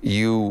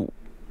 you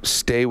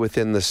stay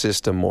within the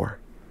system more.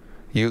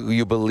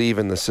 You believe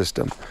in the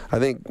system. I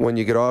think when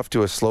you get off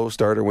to a slow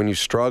start or when you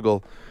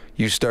struggle,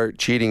 you start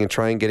cheating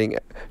and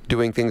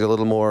doing things a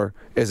little more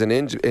as an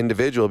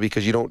individual,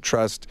 because you don't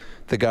trust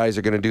the guys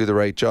are going to do the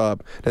right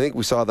job. And I think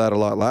we saw that a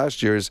lot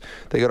last year. Is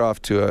they got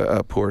off to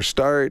a poor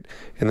start,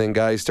 and then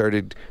guys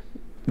started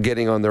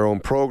getting on their own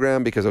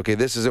program because, okay,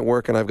 this isn't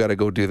working, I've got to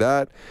go do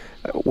that.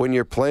 When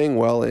you're playing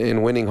well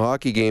and winning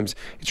hockey games,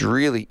 it's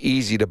really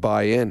easy to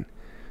buy in.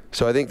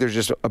 So I think there's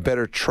just a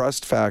better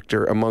trust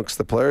factor amongst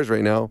the players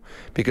right now,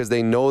 because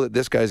they know that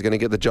this guy's going to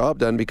get the job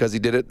done because he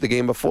did it the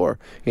game before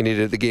and he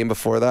did it the game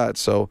before that.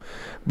 So,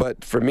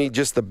 but for me,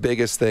 just the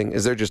biggest thing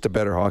is they're just a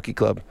better hockey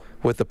club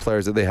with the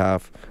players that they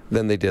have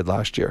than they did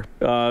last year.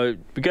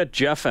 We got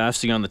Jeff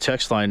asking on the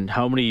text line,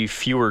 how many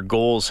fewer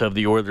goals have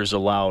the Oilers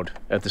allowed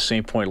at the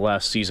same point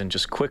last season?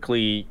 Just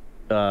quickly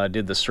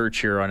did the search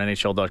here on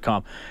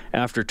NHL.com.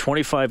 After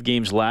 25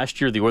 games last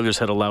year, the Oilers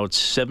had allowed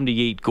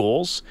 78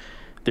 goals.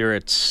 They're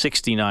at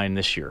 69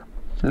 this year.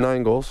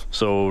 9 goals.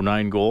 So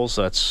 9 goals,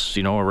 that's,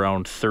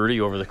 around 30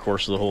 over the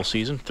course of the whole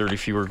season. 30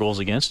 fewer goals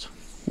against.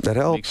 That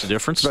helps. Makes a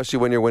difference. Especially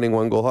when you're winning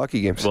 1-goal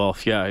hockey games. Well,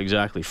 yeah,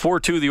 exactly.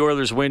 4-2, the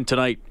Oilers win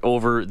tonight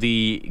over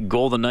the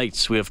Golden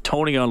Knights. We have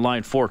Tony on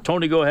line 4.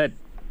 Tony, go ahead.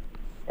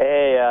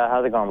 Hey,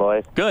 how's it going,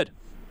 boys? Good.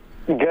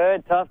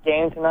 Good, tough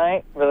game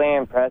tonight. Really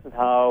impressed with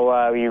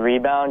how we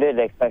rebounded,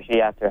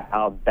 especially after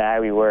how bad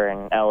we were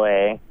in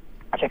LA,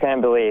 which I couldn't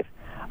believe.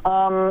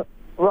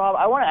 Rob,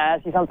 I want to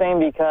ask you something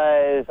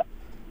because,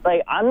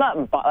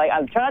 I'm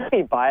trying not to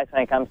be biased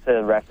when it comes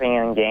to refereeing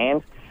in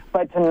games,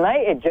 but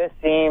tonight it just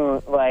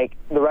seemed like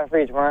the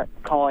referees weren't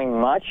calling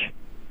much.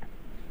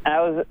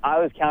 I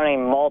was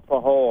counting multiple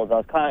holds. I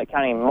was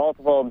counting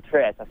multiple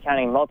trips. I was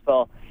counting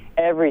multiple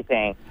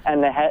everything,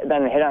 and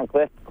then the hit on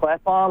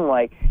Klefbom,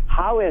 like,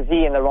 how is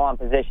he in the wrong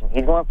position?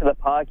 He's going for the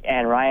puck,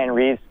 and Ryan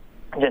Reeves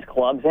just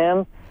clubs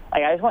him.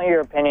 Like, I just want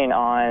your opinion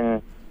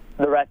on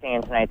the refing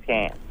in tonight's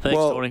game. Thanks,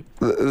 Tony.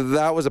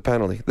 That was a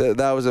penalty.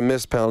 That was a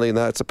missed penalty, and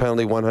that's a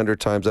penalty 100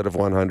 times out of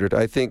 100.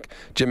 I think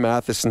Jim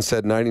Matheson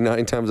said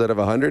 99 times out of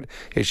 100.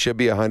 It should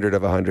be 100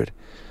 of 100.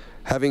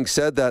 Having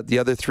said that, the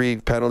other 3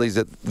 penalties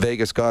that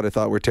Vegas got, I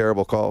thought were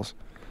terrible calls.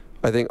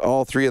 I think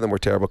all 3 of them were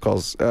terrible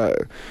calls.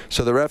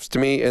 So the refs, to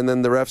me, and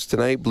then the refs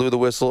tonight blew the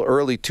whistle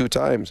early 2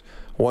 times.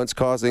 Once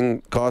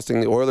costing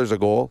the Oilers a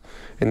goal,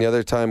 and the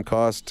other time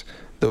cost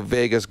the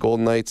Vegas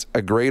Golden Knights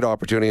a great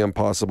opportunity and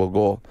possible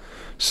goal.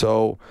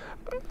 So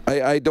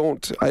I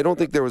don't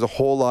think there was a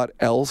whole lot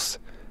else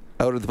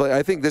out of the play.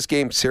 I think this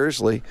game,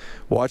 seriously,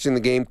 watching the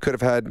game, could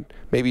have had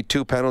maybe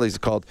 2 penalties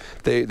called.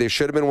 There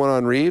should have been one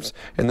on Reeves,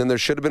 and then there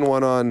should have been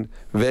one on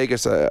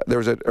Vegas. There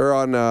was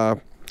on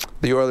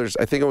the Oilers.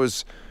 I think it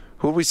was,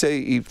 who did we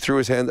say he threw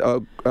his hand?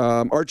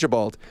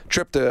 Archibald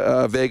tripped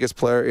a Vegas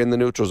player in the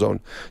neutral zone.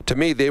 To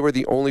me, they were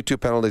the only 2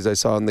 penalties I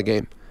saw in the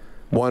game.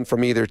 One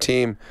from either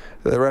team.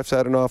 The refs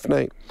had an off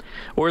night.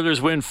 Oilers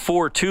win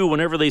 4-2.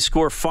 Whenever they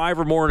score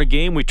 5 or more in a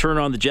game, we turn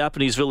on the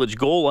Japanese Village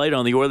goal light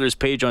on the Oilers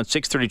page on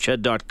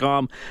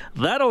 630ched.com.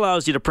 That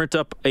allows you to print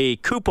up a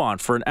coupon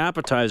for an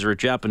appetizer at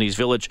Japanese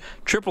Village.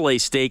 AAA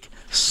steak,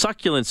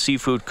 succulent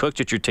seafood cooked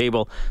at your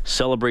table.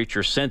 Celebrate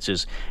your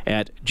senses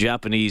at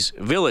Japanese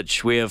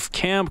Village. We have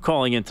Cam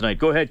calling in tonight.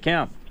 Go ahead,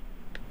 Cam.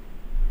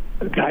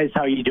 Guys,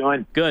 how you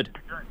doing? Good.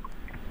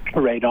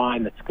 Right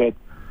on. That's good.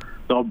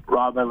 So,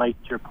 Rob, I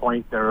liked your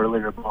point there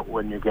earlier about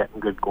when you're getting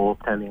good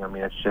goaltending. I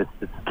mean, it's a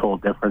total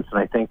difference. And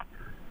I think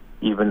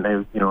even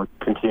they,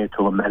 continue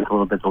to lament a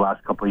little bit the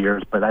last couple of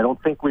years, but I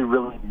don't think we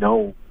really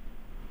know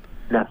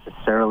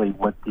necessarily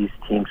what these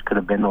teams could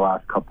have been the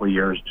last couple of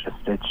years.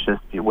 It's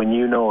just when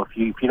if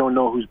you don't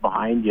know who's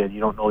behind you, and you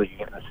don't know that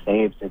you're getting the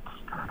saves, it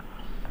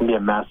can be a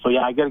mess. So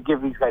yeah, I got to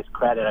give these guys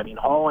credit. I mean,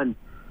 Holland,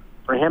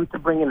 for him to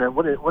bring in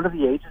what are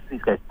the ages of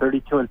these guys?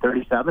 32 and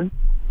 37.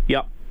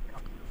 Yep.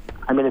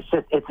 I mean,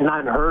 it's an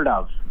unheard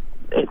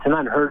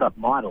of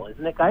model,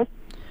 isn't it, guys?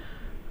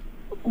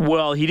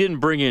 Well, he didn't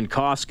bring in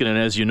Koskinen,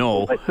 as you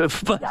know,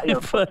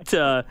 but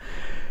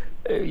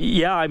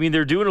I mean,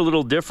 they're doing it a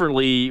little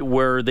differently,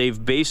 where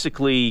they've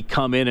basically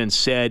come in and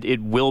said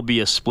it will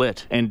be a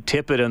split, and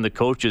Tippett and the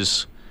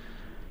coaches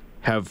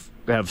have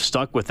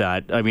stuck with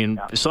that. I mean,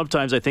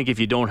 sometimes I think if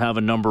you don't have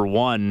a number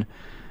 1,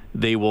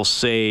 they will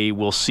say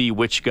we'll see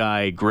which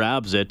guy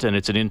grabs it, and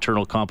it's an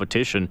internal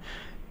competition.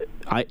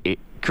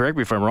 Correct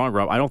me if I'm wrong,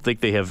 Rob. I don't think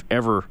they have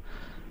ever.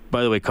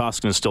 By the way,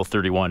 Koskinen's still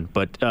 31,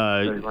 but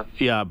 31.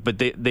 Yeah, but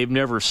they've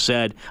never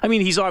said. I mean,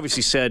 he's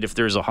obviously said if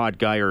there's a hot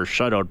guy or a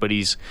shutout, but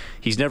he's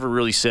never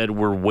really said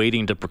we're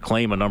waiting to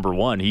proclaim a number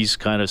 1. He's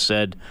kind of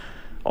said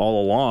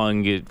all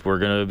along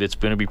it's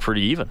gonna be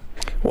pretty even.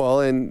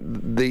 Well,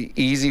 and the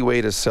easy way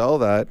to sell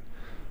that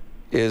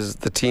is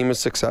the team is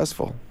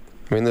successful.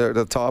 I mean, they're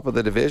the top of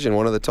the division,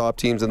 one of the top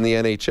teams in the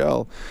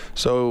NHL.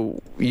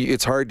 So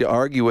it's hard to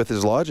argue with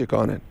his logic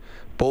on it.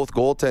 Both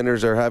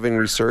goaltenders are having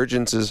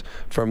resurgences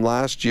from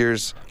last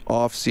year's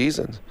off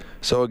seasons.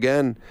 So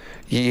again,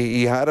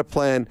 he had a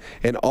plan,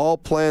 and all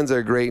plans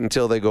are great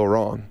until they go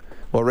wrong.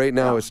 Well, right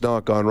now it's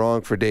not gone wrong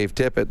for Dave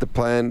Tippett. The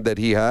plan that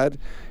he had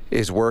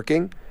is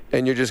working,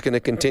 and you're just going to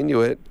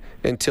continue it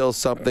until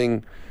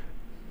something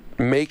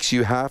makes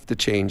you have to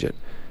change it.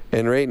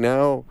 And right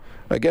now,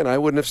 again, I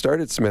wouldn't have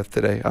started Smith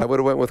today. I would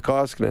have went with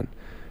Koskinen.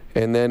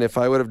 And then if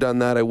I would have done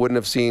that, I wouldn't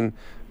have seen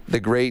the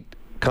great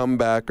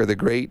comeback or the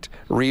great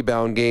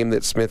rebound game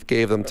that Smith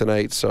gave them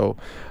tonight. So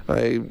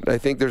I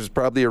think there's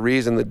probably a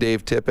reason that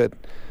Dave Tippett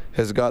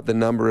has got the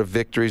number of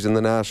victories in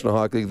the National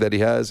Hockey League that he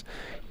has.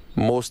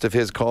 Most of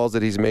his calls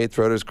that he's made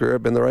throughout his career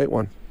have been the right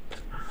one.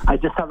 I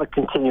just have a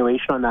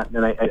continuation on that, and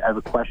then I have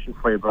a question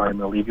for you, Brian. I'm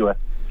going to leave you with.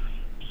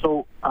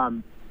 So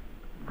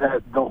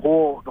the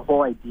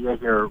whole idea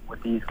here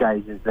with these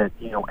guys is that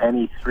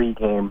any three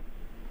game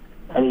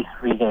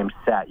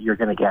set, you're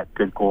going to get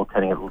good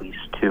goaltending, at least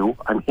 2.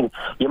 I mean,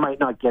 you might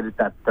not get it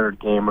that third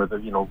game or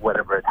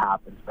whatever it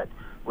happens, but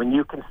when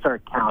you can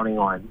start counting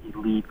on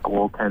elite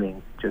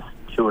goaltending, just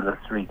 2 out of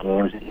 3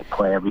 games that you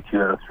play every 2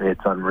 out of 3,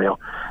 it's unreal.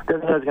 The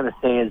other thing I was going to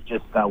say is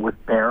just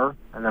with Bear,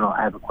 and then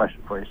I have a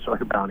question for you.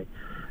 Sorry, Bounty.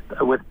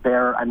 With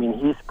Bear, I mean,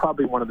 he's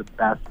probably one of the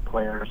best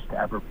players to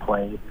ever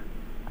play.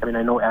 I mean,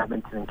 I know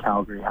Edmonton and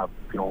Calgary have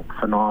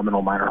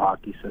phenomenal minor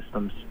hockey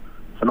systems,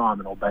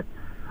 phenomenal, but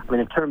I mean,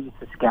 in terms of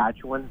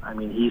Saskatchewan, I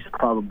mean, he's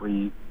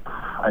probably,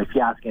 if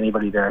you ask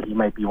anybody there, he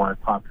might be one of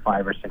the top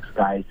 5 or 6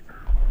 guys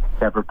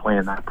to ever play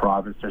in that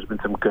province. There's been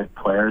some good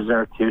players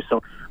there, too.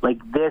 So, like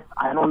this,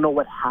 I don't know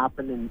what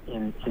happened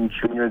in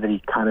junior that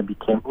he kind of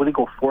became. Would he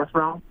go 4th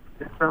round,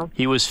 5th round?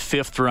 He was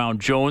 5th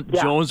round.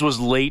 Jones was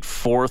late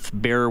 4th.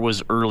 Bear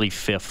was early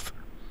 5th.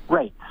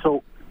 Right.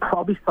 So,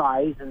 probably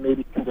size and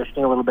maybe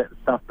conditioning a little bit and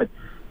stuff, but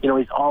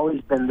he's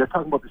always been, they're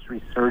talking about this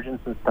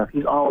resurgence and stuff.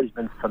 He's always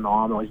been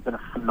phenomenal. He's been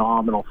a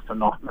phenomenal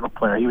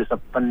player. He was a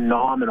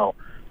phenomenal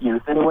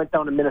youth. And he went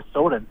down to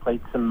Minnesota and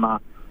played some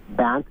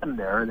bantam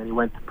there, and then he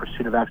went to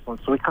Pursuit of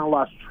Excellence. So we kind of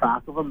lost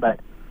track of him, but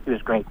he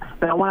was great.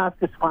 Then I want to ask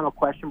this final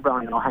question,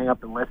 Brownie, and I'll hang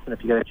up and listen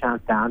if you get a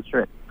chance to answer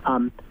it.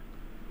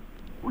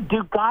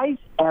 Do guys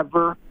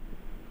ever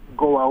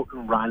go out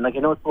and run? Like, I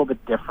know it's a little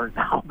bit different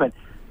now, but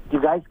do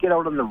you guys get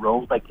out on the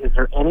road? Like, is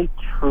there any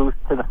truth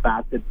to the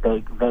fact that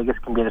Vegas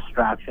can be a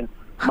distraction,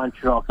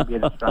 Montreal can be a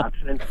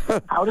distraction?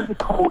 And how does a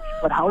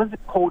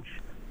coach,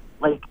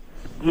 like,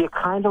 do you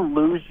kind of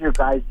lose your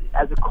guys?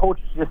 As a coach,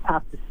 you just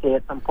have to say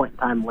at some point in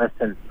time,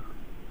 listen,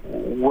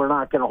 we're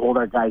not going to hold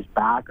our guys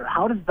back? Or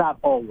how does that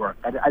all work?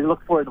 I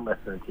look forward to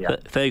listening to you.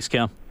 Thanks,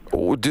 Cam.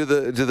 Do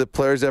the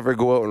players ever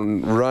go out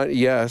and run?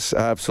 Yes,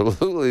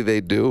 absolutely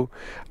they do.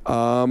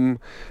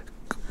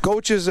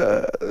 Coaches,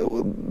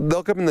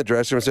 they'll come in the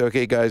dressing room and say,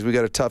 okay, guys, we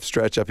got a tough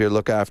stretch up here.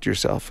 Look after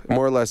yourself.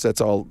 More or less, that's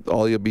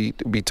all you'll be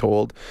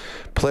told.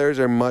 Players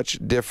are much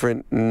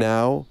different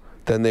now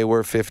than they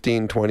were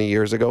 15, 20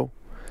 years ago.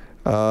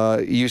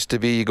 It used to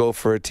be you go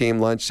for a team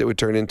lunch that would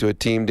turn into a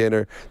team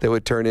dinner that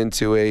would turn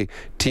into a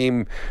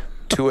team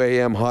 2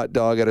 a.m. hot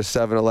dog at a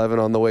 7-Eleven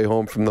on the way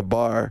home from the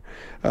bar.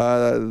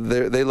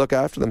 They look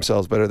after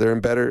themselves better.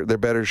 They're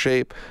better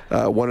shape.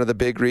 One of the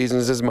big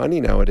reasons is money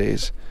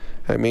nowadays.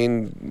 I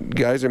mean,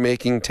 guys are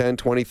making 10,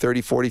 20,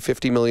 30, 40,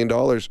 $50 million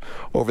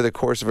over the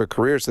course of a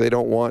career, so they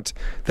don't want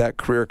that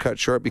career cut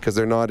short because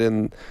they're not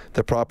in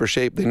the proper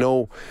shape. They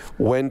know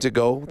when to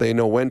go, they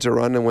know when to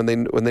run, and when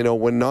they know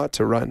when not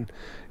to run.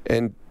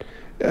 And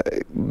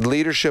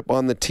leadership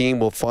on the team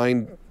will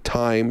find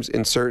times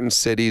in certain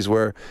cities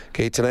where,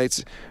 okay,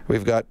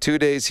 we've got 2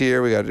 days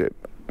here, we got it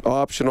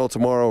optional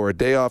tomorrow or a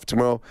day off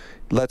tomorrow,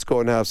 let's go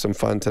and have some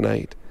fun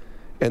tonight.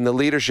 And the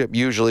leadership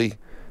usually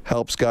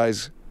helps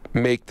guys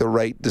make the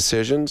right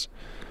decisions.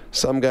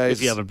 Some guys,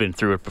 if you haven't been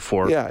through it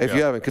before. Yeah, if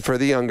you haven't, for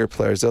the younger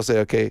players, they'll say,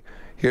 okay,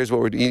 here's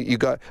what you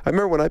got. I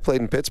remember when I played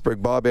in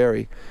Pittsburgh, Bob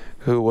Airy,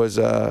 who was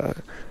a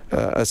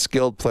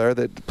skilled player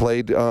that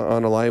played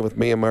on a line with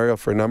me and Mario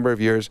for a number of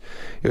years.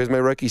 It was my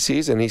rookie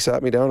season. He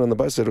sat me down on the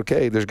bus and said,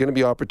 okay, there's going to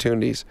be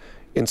opportunities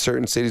in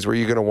certain cities where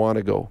you're going to want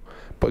to go.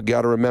 But you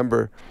got to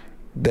remember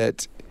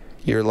that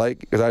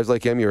because I was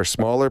like him, you're a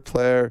smaller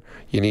player,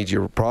 you need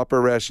your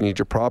proper rest, you need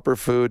your proper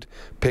food,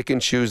 pick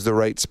and choose the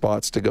right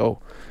spots to go.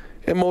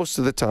 And most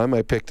of the time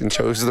I picked and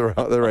chose the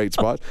right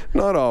spots.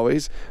 Not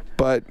always,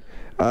 but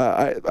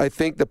I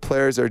think the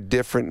players are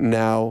different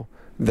now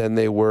than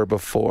they were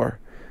before.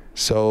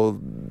 So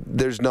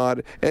there's not,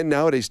 and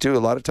nowadays too, a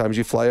lot of times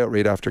you fly out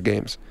right after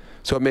games.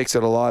 So it makes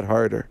it a lot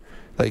harder.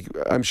 Like,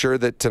 I'm sure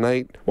that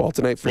tonight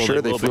for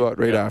sure they flew out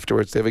right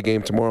afterwards. They have a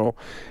game tomorrow.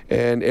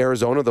 And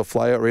Arizona, they'll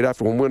fly out right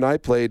after. When I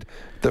played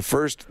the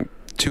first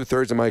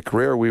 2/3 of my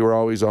career, we were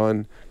always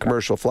on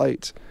commercial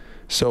flights.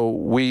 So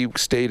we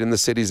stayed in the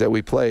cities that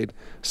we played.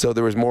 So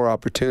there was more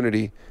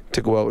opportunity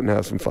to go out and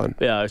have some fun.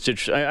 Yeah, it's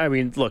interesting. I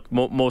mean, look,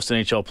 most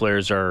NHL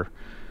players are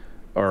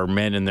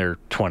men in their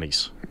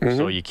 20s. Mm-hmm.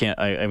 So you can't,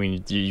 I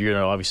mean, you're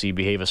going to obviously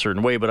behave a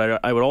certain way.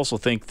 But I would also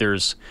think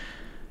there's,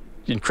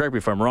 and correct me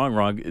if I'm wrong,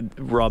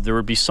 Rob, there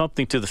would be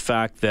something to the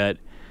fact that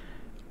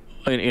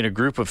in a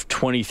group of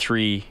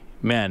 23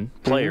 men,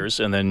 players,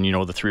 mm-hmm. and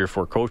then, the 3 or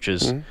 4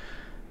 coaches,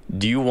 mm-hmm.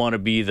 do you want to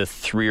be the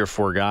 3 or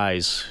 4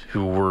 guys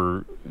who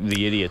were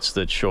the idiots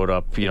that showed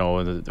up,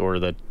 or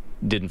that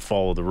didn't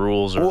follow the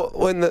rules? Or... Well,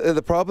 when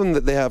the problem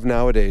that they have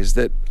nowadays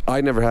that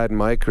I never had in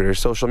my career is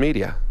social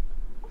media.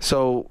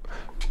 So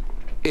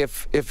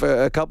if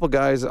a couple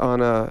guys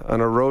on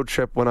a road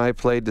trip when I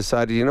played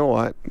decided, you know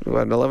what, we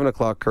had an 11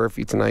 o'clock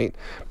curfew tonight,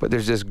 but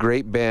there's this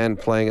great band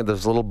playing at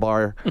this little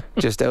bar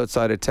just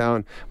outside of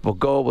town.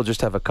 We'll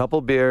just have a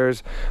couple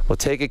beers, we'll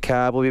take a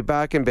cab, we'll be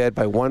back in bed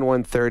by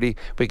 1:30.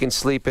 We can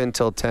sleep in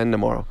till 10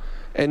 tomorrow.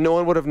 And no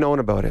one would have known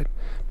about it.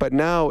 But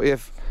now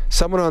if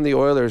someone on the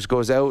Oilers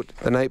goes out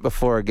the night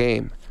before a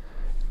game,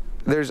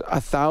 there's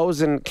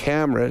 1,000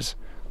 cameras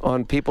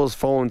on people's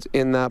phones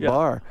in that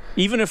bar.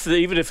 Even if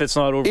it's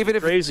not over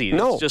crazy.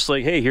 It's just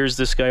like, hey, here's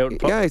this guy out in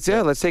public.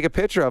 Yeah, let's take a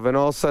picture of it. And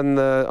all of a sudden,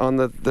 on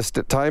the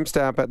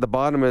timestamp at the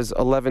bottom is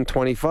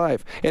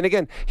 11:25. And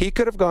again, he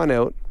could have gone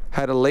out,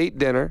 had a late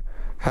dinner,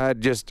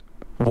 had just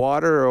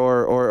water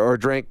or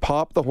drank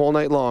pop the whole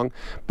night long,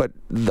 but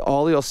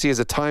all you'll see is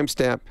a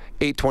timestamp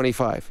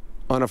 8:25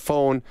 on a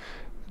phone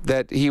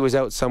that he was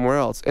out somewhere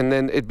else. And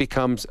then it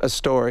becomes a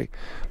story.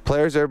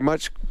 Players are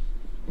much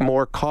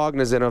more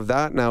cognizant of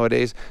that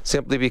nowadays,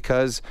 simply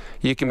because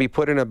you can be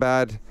put in a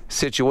bad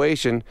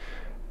situation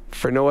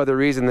for no other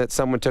reason that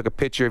someone took a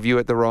picture of you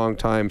at the wrong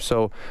time.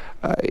 So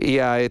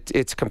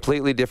it's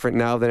completely different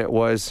now than it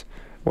was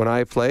when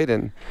I played,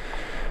 and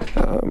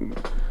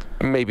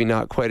maybe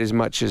not quite as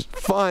much as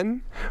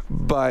fun,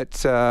 but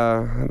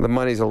the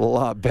money's a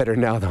lot better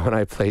now than when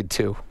I played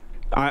too.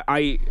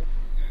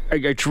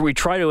 We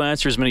try to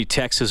answer as many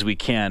texts as we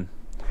can.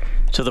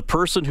 To the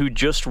person who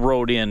just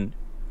wrote in,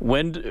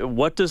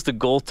 what does the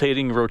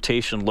goaltending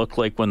rotation look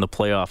like when the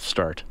playoffs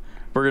start?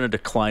 We're going to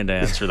decline to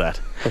answer that.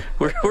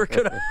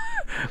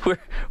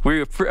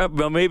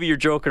 Well, maybe you're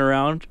joking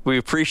around. We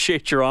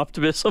appreciate your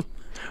optimism,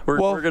 We're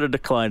going to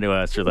decline to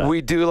answer that.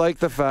 We do like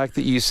the fact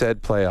that you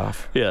said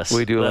playoff. Yes.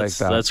 We do like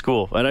that. That's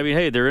cool. And I mean,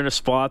 hey, they're in a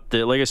spot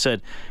that, like I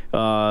said,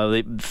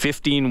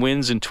 15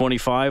 wins in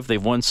 25.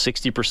 They've won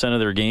 60% of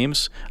their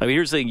games. I mean,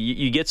 here's the thing.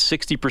 You get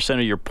 60%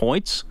 of your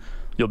points,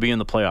 you'll be in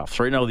the playoffs.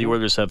 Right now, the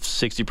Oilers have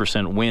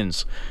 60%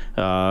 wins,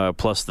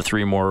 plus the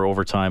 3 more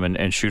overtime and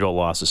shootout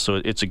losses.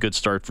 So it's a good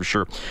start for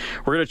sure.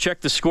 We're going to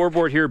check the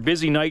scoreboard here.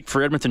 Busy night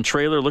for Edmonton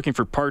Trailer. Looking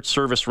for parts,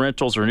 service,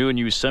 rentals, or new and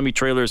used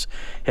semi-trailers,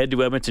 head to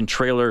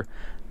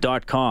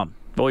edmontontrailer.com.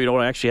 Oh, you know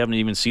what? I actually haven't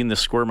even seen this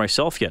score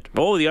myself yet.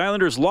 Oh, the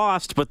Islanders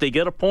lost, but they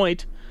get a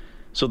point.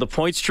 So the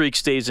point streak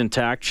stays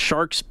intact.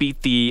 Sharks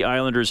beat the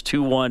Islanders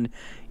 2-1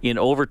 in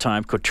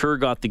overtime. Couture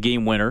got the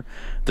game winner.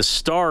 The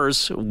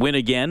Stars win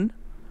again,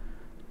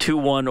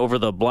 2-1 over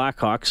the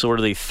Blackhawks. So what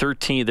are they?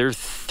 13. They're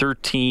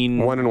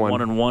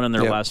 1-1 in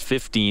their last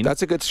 15.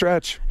 That's a good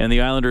stretch. And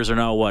the Islanders are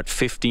now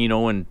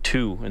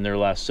 15-0-2 in their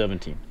last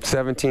 17.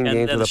 17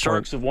 games. And the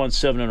Sharks have won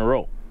 7 in a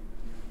row.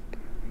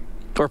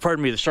 Or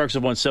pardon me, the Sharks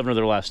have won 7 of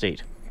their last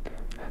 8.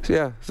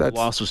 Yeah, the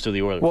loss was to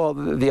the Oilers. Well,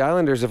 the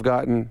Islanders have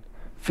gotten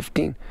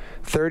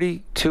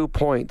 32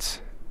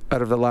 points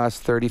out of the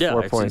last 34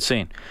 points. Yeah, it's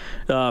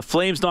insane.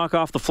 Flames knock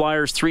off the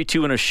Flyers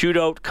 3-2 in a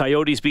shootout.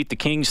 Coyotes beat the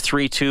Kings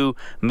 3-2.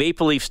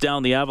 Maple Leafs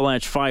down the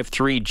Avalanche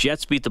 5-3.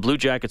 Jets beat the Blue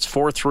Jackets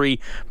 4-3.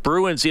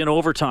 Bruins in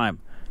overtime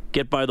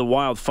get by the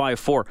Wild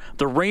 5-4.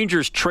 The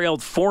Rangers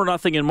trailed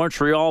 4-0 in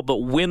Montreal, but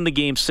win the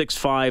game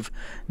 6-5.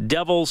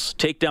 Devils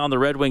take down the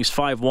Red Wings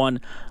 5-1.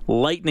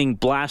 Lightning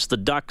blast the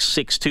Ducks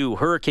 6-2.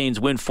 Hurricanes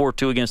win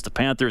 4-2 against the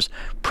Panthers.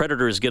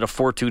 Predators get a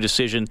 4-2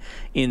 decision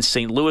in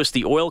St. Louis.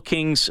 The Oil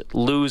Kings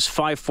lose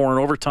 5-4 in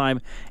overtime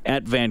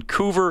at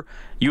Vancouver.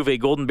 U of A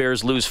Golden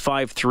Bears lose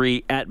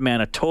 5-3 at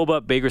Manitoba.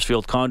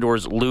 Bakersfield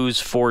Condors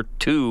lose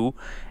 4-2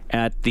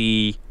 at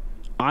the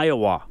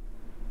Iowa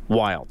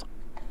Wild.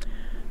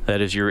 That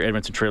is your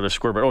Edmonton Trailer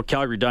scoreboard. Oh,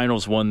 Calgary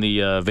Dinos won the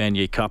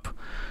Vanier Cup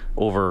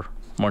over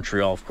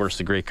Montreal. Of course,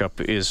 the Grey Cup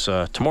is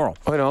tomorrow.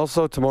 Oh, and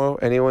also tomorrow,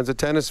 anyone's a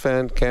tennis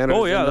fan, Canada.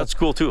 Oh, yeah, that's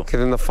cool, too.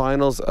 In the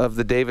finals of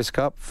the Davis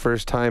Cup,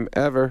 first time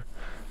ever.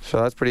 So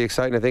that's pretty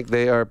exciting. I think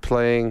they are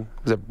playing,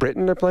 is it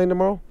Britain they're playing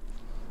tomorrow?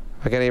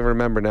 I can't even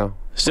remember now.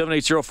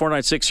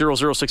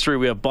 780-496-0063.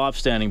 We have Bob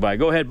standing by.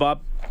 Go ahead,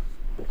 Bob.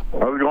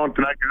 How's it going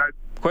tonight, guys?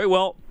 Quite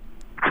well.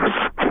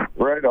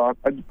 Right on.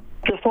 I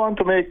just wanted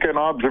to make an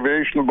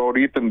observation about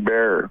Ethan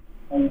Bear.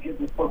 Seeing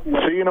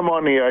him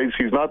on the ice,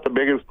 he's not the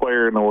biggest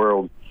player in the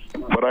world.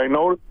 But I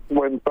notice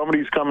when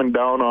somebody's coming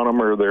down on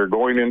him or they're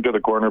going into the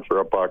corner for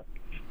a puck,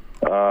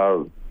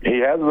 he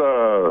has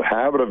a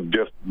habit of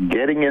just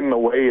getting in the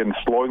way and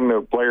slowing the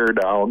player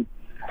down,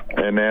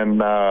 and then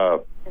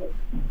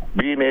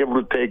being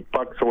able to take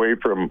pucks away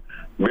from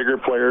bigger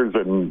players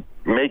and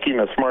making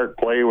a smart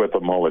play with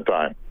them all the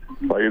time.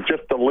 Like, it's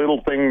just a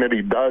little thing that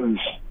he does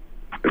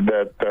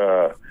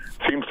that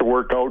seems to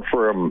work out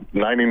for him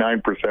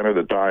 99% of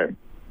the time.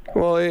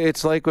 Well,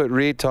 it's like what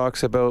Reed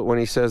talks about when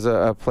he says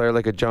a player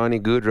like a Johnny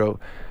Gaudreau.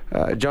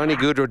 Johnny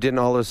Gaudreau didn't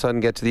all of a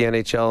sudden get to the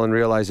NHL and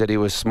realize that he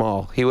was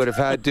small. He would have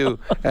had to,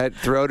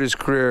 throughout his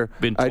career,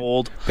 been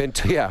told.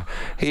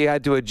 He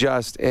had to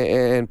adjust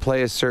and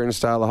play a certain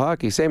style of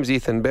hockey. Same as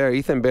Ethan Bear.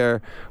 Ethan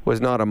Bear was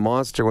not a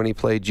monster when he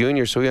played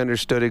junior, so he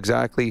understood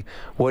exactly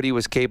what he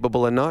was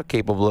capable and not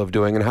capable of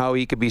doing, and how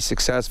he could be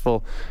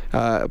successful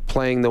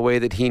playing the way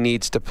that he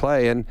needs to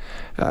play. And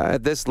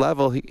at this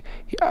level,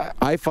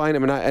 I find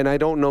him, and I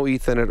don't know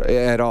Ethan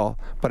at all,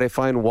 but I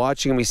find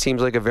watching him, he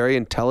seems like a very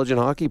intelligent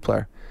hockey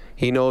player.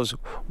 He knows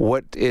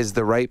what is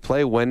the right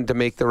play, when to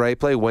make the right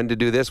play, when to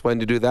do this, when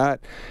to do that.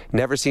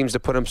 Never seems to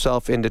put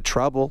himself into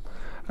trouble.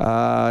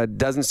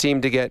 Doesn't seem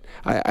to get...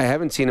 I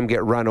haven't seen him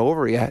get run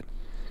over yet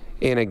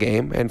in a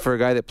game. And for a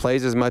guy that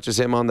plays as much as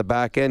him on the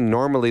back end,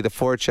 normally the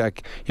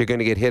forecheck, you're going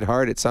to get hit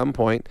hard at some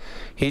point.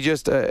 He's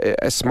just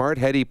a smart,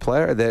 heady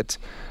player that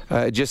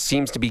just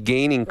seems to be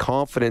gaining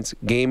confidence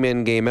game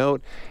in, game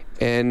out,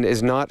 and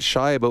is not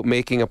shy about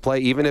making a play,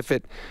 even if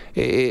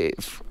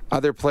if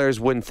other players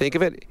wouldn't think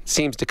of it. It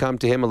seems to come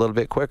to him a little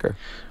bit quicker.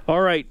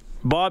 All right,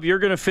 Bob, you're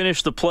going to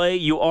finish the play.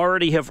 You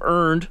already have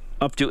earned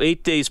up to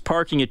 8 days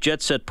parking at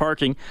Jet Set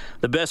Parking,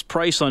 the best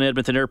price on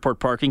Edmonton Airport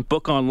parking.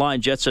 Book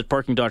online,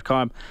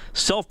 jetsetparking.com.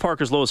 Self-park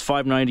as low as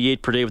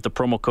 $5.98 per day with the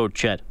promo code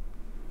CHED.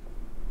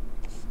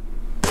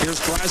 Here's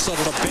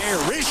Draisaitl to Bear.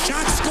 Wrist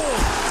shot, score!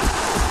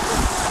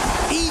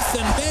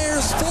 Ethan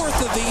Bear's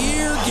fourth of the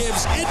year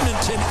gives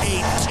Edmonton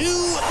a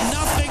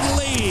 2-0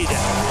 lead.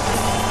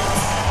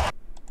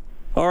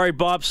 All right,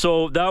 Bob,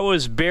 so that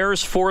was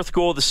Bear's fourth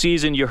goal of the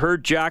season. You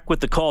heard Jack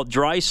with the call.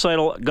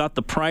 Draisaitl got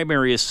the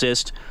primary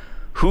assist.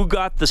 Who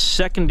got the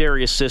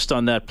secondary assist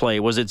on that play?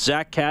 Was it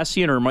Zach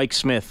Kassian or Mike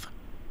Smith?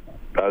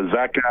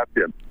 Zach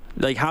Kassian.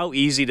 Like, how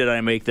easy did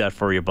I make that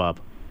for you, Bob?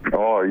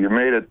 Oh, you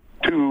made it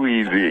too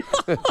easy.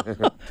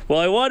 Well,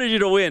 I wanted you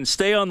to win.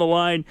 Stay on the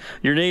line.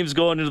 Your name's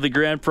going into the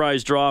grand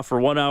prize draw for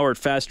 1 hour at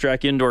Fast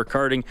Track Indoor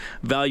Karting,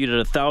 valued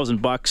at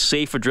 $1,000.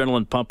 Safe,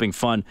 adrenaline-pumping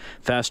fun.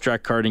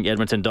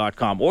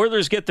 FastTrackKartingEdmonton.com.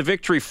 Oilers get the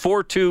victory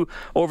 4-2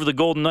 over the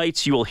Golden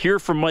Knights. You will hear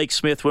from Mike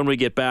Smith when we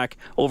get back.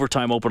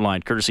 Overtime Open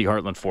Line, courtesy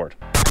Heartland Ford.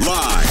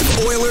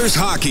 Live Oilers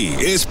Hockey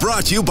is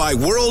brought to you by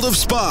World of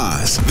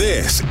Spas.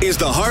 This is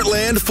the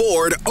Heartland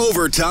Ford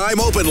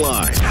Overtime Open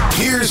Line.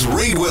 Here's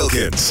Reed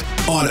Wilkins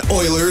on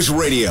Oilers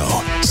Radio,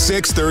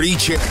 630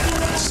 CHED.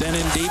 Sent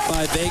in deep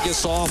by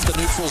Vegas off the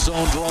neutral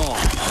zone draw.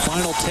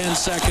 Final 10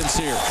 seconds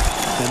here.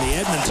 And the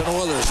Edmonton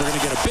Oilers are going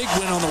to get a big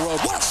win on the road.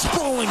 What a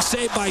sprawling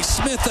save by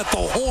Smith at the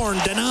horn,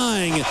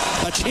 denying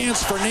a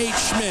chance for Nate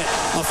Schmidt.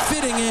 A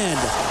fitting end.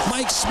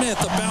 Mike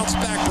Smith, a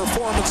bounce-back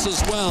performance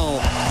as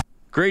well.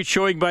 Great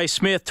showing by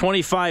Smith,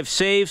 25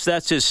 saves.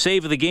 That's his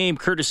save of the game,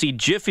 courtesy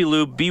Jiffy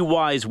Lube. Be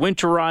wise,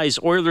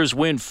 winterize. Oilers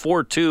win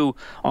 4-2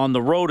 on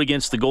the road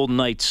against the Golden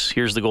Knights.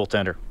 Here's the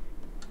goaltender.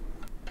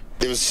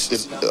 I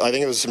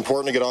think it was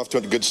important to get off to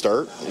a good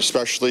start,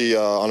 especially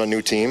on a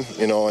new team,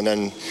 and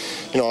then,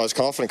 I was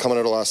confident coming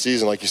out of last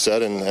season, like you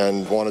said,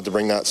 and wanted to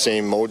bring that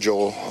same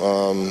mojo,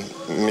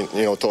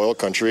 to Oil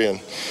Country, and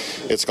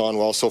it's gone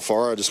well so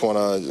far. I just want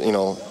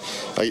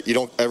to, you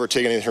don't ever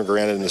take anything for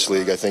granted in this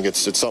league. I think it's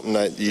something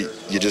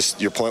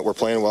that we're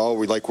playing well.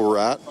 We like where we're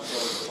at.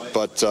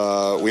 But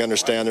we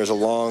understand there's a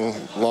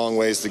long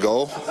ways to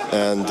go,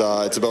 and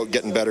it's about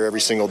getting better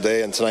every single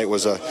day, and tonight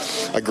was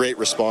a great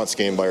response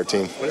game by our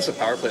team. What does the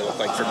power play look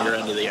like from your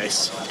end of the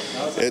ice?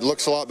 It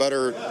looks a lot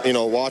better,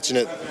 watching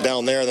it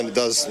down there than it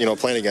does,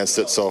 playing against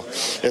it. So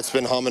it's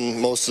been humming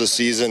most of the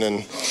season, and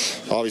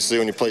obviously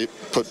when you put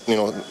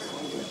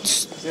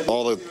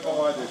all the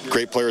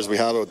great players we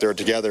have out there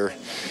together,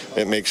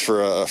 it makes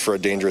for a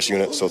dangerous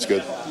unit, so it's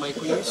good. Mike,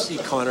 when you see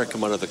Connor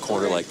come out of the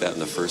corner like that in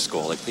the first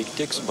goal, he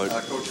takes about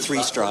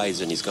 3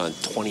 strides and he's gone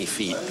 20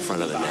 feet in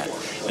front of the net,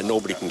 and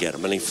nobody can get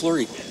him.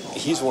 Fleury,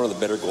 he's one of the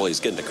better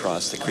goalies getting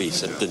across the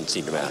crease, and it didn't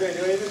seem to matter.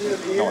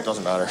 No, it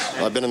doesn't matter.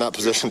 I've been in that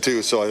position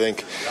too, so I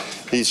think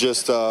he's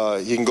just,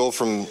 he can go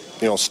from,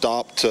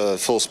 stop to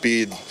full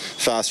speed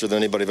faster than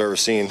anybody I've ever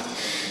seen.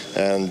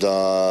 And,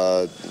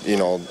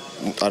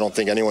 I don't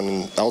think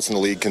anyone else in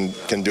the league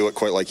can do it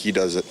quite like he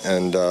does it.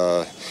 And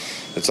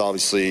it's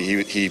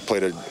obviously he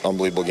played an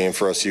unbelievable game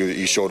for us.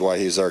 He showed why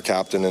he's our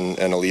captain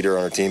and a leader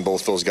on our team.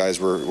 Both those guys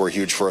were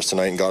huge for us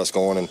tonight and got us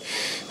going,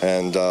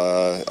 and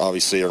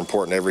obviously are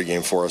important every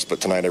game for us.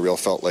 But tonight I really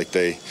felt like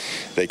they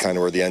kind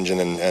of were the engine,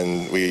 and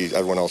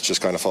everyone else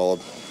just kind of followed.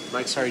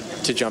 Mike, sorry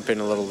to jump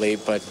in a little late,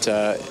 but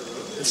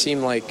it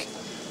seemed like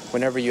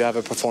whenever you have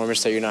a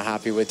performance that you're not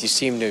happy with, you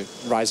seem to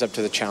rise up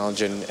to the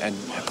challenge and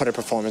put a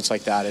performance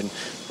like that. And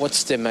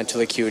what's the mental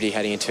acuity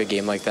heading into a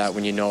game like that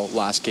when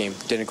last game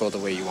didn't go the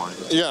way you wanted?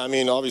 Yeah,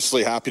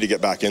 obviously happy to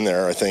get back in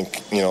there. I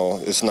think,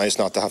 it's nice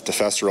not to have to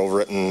fester over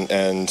it.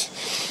 And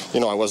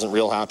I wasn't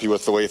real happy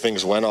with the way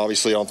things went.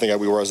 Obviously, I don't think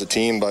we were as a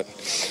team, but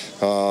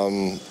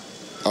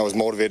I was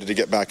motivated to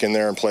get back in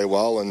there and play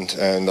well,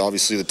 and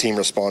obviously the team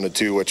responded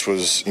too, which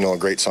was a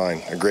great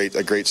sign, a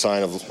great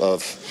sign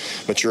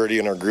of maturity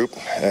in our group,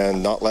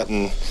 and not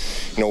letting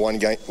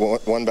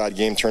one bad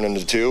game turn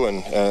into 2,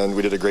 and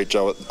we did a great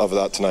job of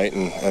that tonight,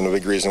 and a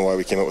big reason why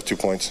we came out with 2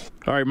 points.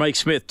 All right, Mike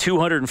Smith,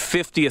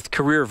 250th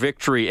career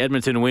victory.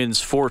 Edmonton wins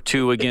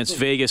 4-2 against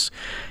Vegas.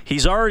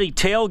 He's already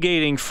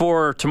tailgating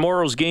for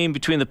tomorrow's game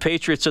between the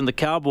Patriots and the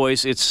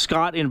Cowboys. It's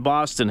Scott in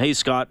Boston. Hey,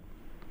 Scott.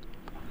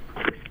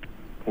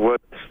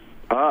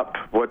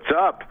 What's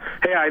up?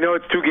 Hey, I know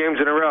it's 2 games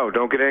in a row.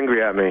 Don't get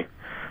angry at me.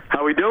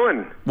 How we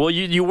doing? Well,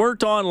 you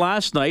weren't on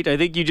last night. I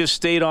think you just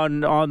stayed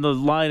on the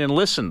line and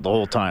listened the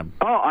whole time.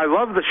 Oh, I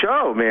love the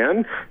show,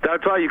 man.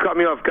 That's why you caught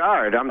me off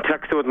guard. I'm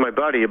texting with my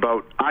buddy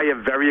about, I have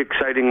very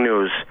exciting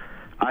news.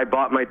 I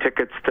bought my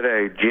tickets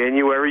today,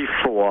 January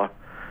 4,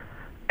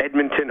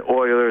 Edmonton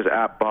Oilers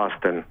at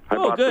Boston. I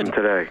bought them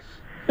today.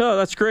 Oh,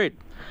 that's great.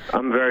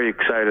 I'm very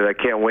excited. I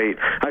can't wait.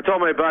 I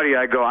told my buddy,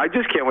 I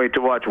just can't wait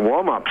to watch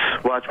warm-ups,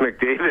 watch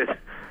McDavid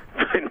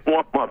in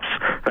warm-ups.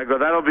 I go,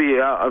 that'll be,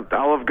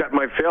 I'll have got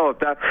my fill at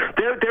that.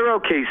 They're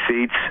okay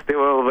seats. They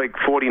were like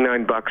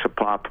 $49 a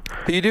pop.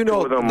 You do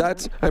know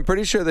I'm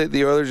pretty sure that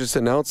the Oilers just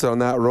announced that on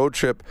that road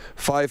trip,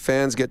 5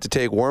 fans get to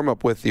take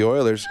warm-up with the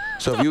Oilers.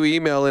 So if you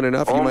email in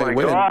enough, you might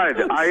win. Oh my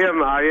God, I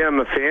am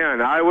a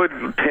fan. I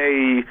would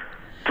pay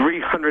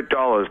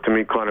 $300 to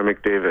meet Connor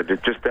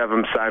McDavid, just to have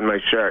him sign my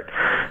shirt.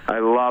 I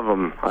love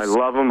him. I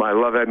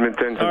love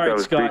Edmonton since I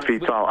was Scott, 3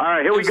 feet tall. All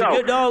right, here we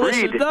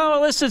go.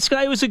 Listen,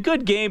 Scott, it was a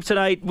good game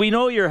tonight. We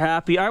know you're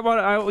happy.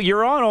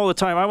 You're on all the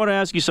time. I want to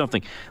ask you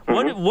something.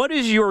 Mm-hmm. What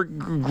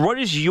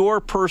is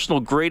your personal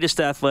greatest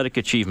athletic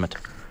achievement?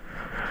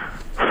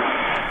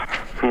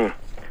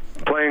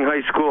 Playing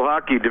high school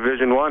hockey,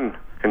 Division I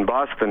in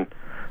Boston.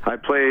 I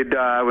played,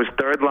 I was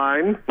third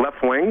line,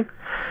 left wing.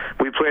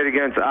 We played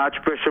against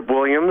Archbishop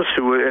Williams,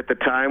 who at the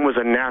time was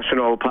a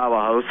national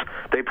powerhouse.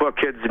 They put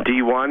kids in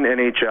D1,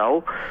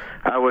 NHL.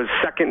 I was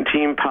second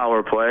team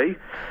power play.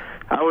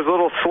 I was a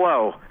little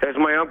slow. As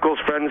my uncle's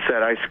friend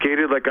said, I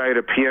skated like I had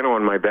a piano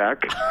on my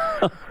back.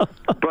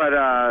 But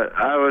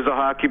I was a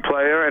hockey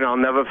player, and I'll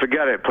never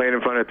forget it, playing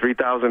in front of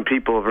 3,000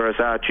 people at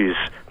Versace's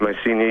my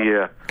senior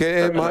year.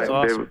 Okay,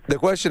 the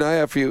question I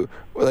have for you,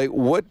 like,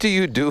 what do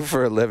you do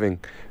for a living?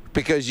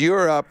 Because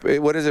you're up,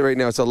 what is it right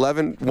now? It's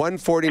 1:49 in the morning.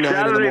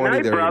 Saturday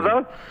night,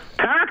 brother.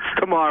 Tax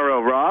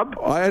tomorrow, Rob.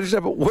 I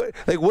understand, but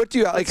what do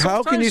you, like,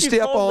 how can you stay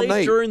up all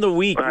night? During the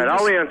week. All right,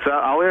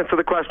 I'll answer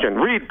the question.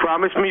 Reed,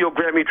 promise me you'll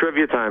grant me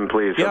trivia time,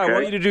 please. Yeah, okay? I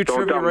want you to do Don't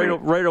trivia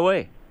dump me. right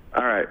away.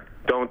 All right.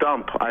 Don't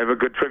dump. I have a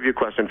good trivia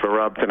question for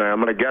Rob tonight.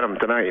 I'm going to get him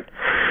tonight.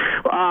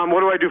 What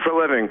do I do for a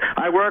living?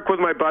 I work with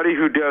my buddy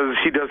who does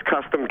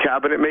custom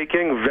cabinet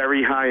making,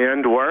 very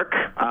high-end work.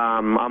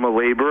 I'm a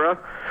laborer.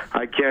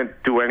 I can't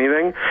do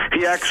anything.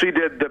 He actually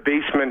did the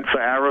basement for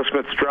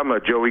Aerosmith's drummer,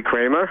 Joey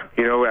Kramer.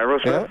 You know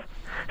Aerosmith?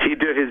 Yeah. He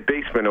did his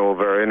basement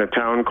over in a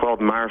town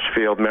called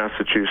Marshfield,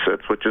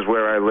 Massachusetts, which is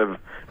where I live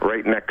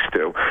right next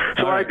to.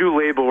 So I do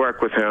labor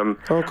work with him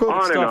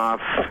on and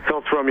off.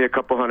 He'll throw me a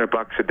couple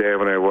 $100 a day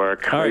when I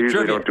work. I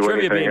usually don't do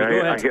anything.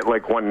 I hit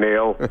like one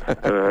nail, and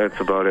that's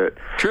about it.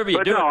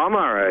 But no, I'm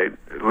all right.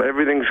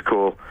 Everything's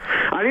cool.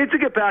 I need to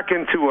get back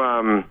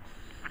into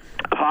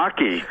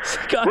hockey.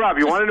 Scott, Rob,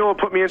 you want to know what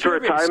put me into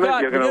retirement?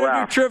 Scott, You're going to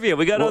laugh. Do trivia.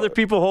 We got other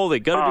people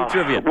holding. Got to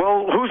do trivia.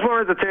 Well, who's more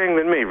entertaining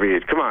than me,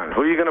 Reed? Come on.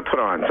 Who are you going to put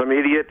on? Some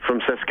idiot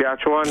from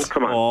Saskatchewan?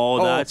 Come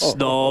on.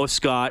 No,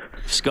 Scott.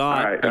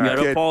 Scott, right, you got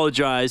to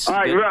apologize. All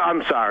right,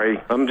 I'm sorry.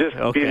 I'm just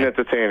being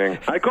entertaining.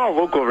 I call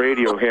local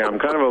radio here. I'm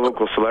kind of a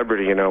local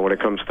celebrity, you know, when it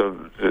comes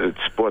to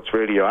sports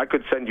radio. I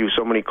could send you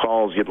so many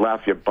calls, you'd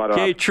laugh your butt off.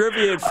 Okay,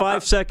 trivia in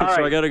 5 seconds, all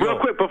right, so I got to go. Real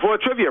quick, before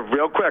trivia,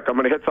 real quick. I'm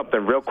going to hit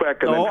something real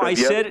quick. And then I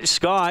said,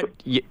 Scott,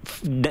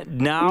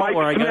 now Mike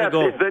or I got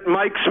to Smith, go?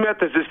 Mike Smith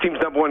is this team's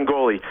 #1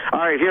 goalie. All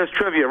right, here's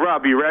trivia.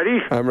 Rob, you ready?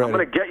 I'm ready. I'm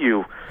going to get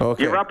you.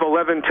 Okay. You're up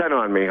 11-10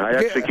 on me. I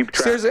actually keep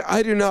track. Seriously,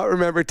 I do not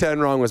remember 10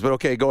 wrong ones, but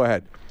okay, go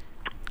ahead.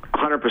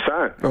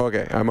 100%.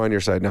 Okay, I'm on your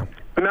side now.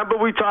 Remember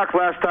we talked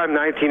last time,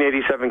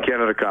 1987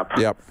 Canada Cup.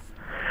 Yep.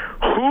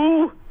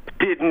 Who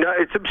did not,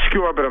 it's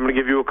obscure, but I'm going to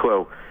give you a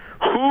clue.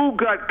 Who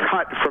got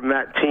cut from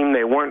that team?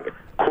 They weren't,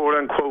 quote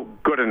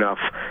unquote, good enough.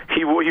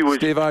 He was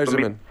Steve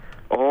Yzerman.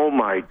 Oh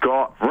my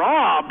God.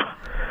 Rob!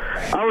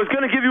 I was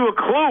going to give you a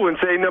clue and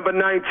say number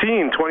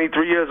 19,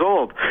 23 years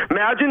old.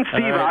 Imagine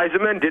Steve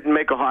Yzerman didn't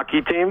make a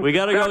hockey team. We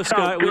got to go,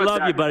 Scott. We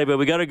love you, buddy, but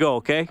we got to go,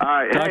 okay? All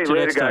right. Talk hey, to you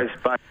later, next guys. time.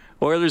 Bye.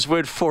 Oilers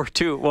win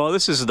 4-2. Well,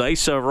 this is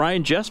nice.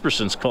 Ryan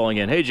Jesperson's calling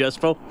in. Hey,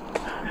 Jespo.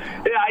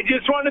 Yeah, I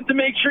just wanted to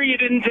make sure you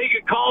didn't take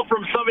a call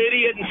from some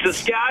idiot in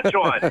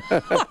Saskatchewan.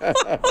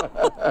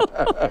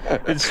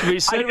 We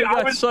said we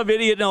got some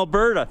idiot in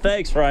Alberta.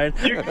 Thanks, Ryan.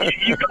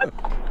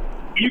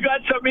 You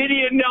got some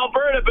idiot in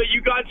Alberta, but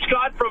you got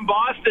Scott from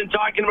Boston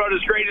talking about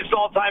his greatest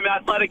all-time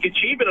athletic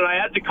achievement, and I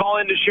had to call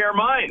in to share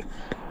mine.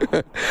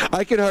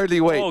 I can hardly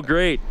wait. Oh,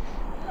 great.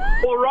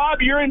 Well,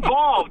 Rob, you're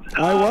involved.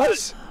 I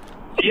was?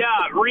 Yeah,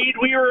 Reed,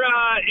 we were,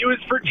 it was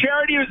for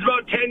charity. It was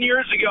about 10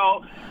 years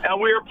ago,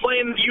 and we were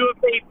playing the U of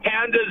A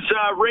Pandas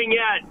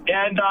ringette,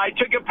 and I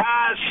took a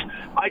pass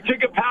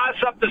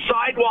up the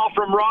sidewall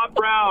from Rob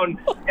Brown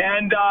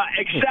and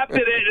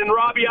accepted it. And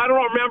Robbie, I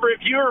don't remember if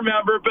you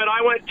remember, but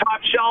I went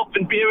top shelf,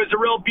 and it was a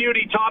real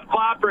beauty, top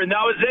clapper, and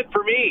that was it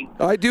for me.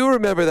 I do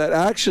remember that.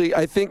 Actually,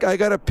 I think I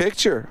got a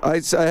picture. I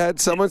had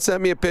someone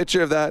send me a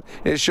picture of that,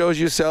 and it shows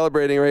you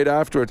celebrating right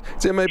afterwards.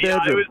 It's in my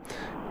bedroom. It was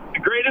the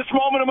greatest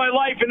moment of my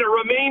life, and it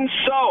remains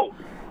so.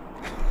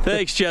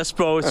 Thanks,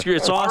 Jespo.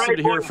 It's awesome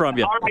to hear from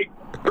you. All right,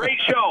 great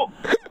show.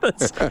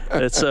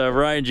 That's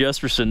Ryan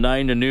Jesperson,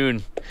 9 to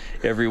noon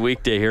every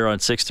weekday here on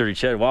 630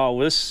 CHED. Wow,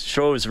 this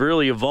show has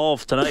really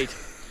evolved tonight.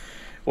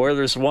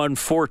 Oilers won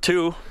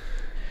 4-2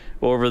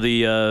 over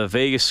the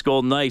Vegas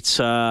Golden Knights.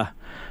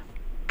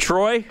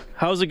 Troy,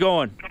 how's it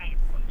going?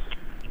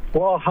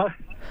 Well,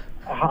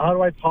 how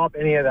do I top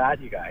any of that,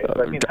 you guys?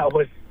 I mean, that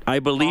was... I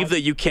believe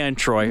that you can,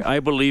 Troy. I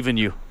believe in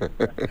you.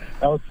 That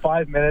was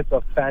 5 minutes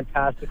of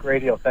fantastic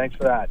radio. Thanks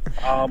for that.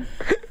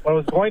 What I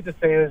was going to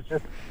say is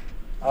just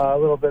a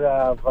little bit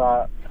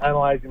of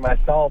analyzing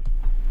myself.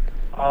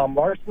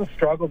 Larson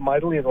struggled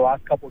mightily the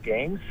last couple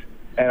games,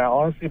 and I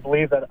honestly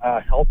believe that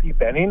a healthy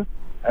Benning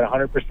at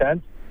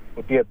 100%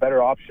 would be a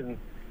better option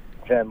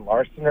than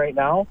Larson right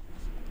now.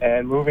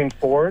 And moving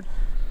forward,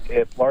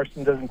 if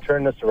Larson doesn't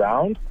turn this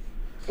around,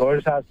 the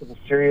Oilers have some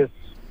serious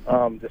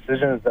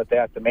decisions that they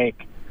have to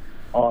make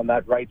on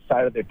that right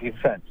side of their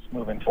defense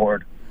moving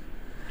forward.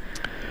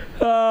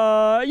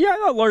 I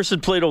thought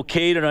Larson played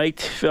okay tonight.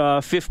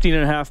 15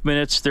 and a half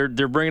minutes. They're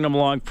bringing him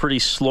along pretty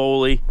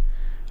slowly.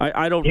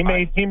 He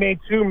made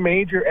two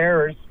major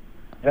errors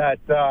that,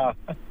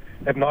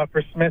 if not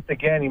for Smith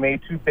again, he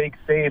made two big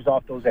saves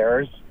off those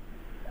errors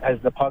as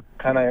the puck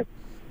kind of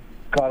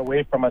got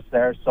away from us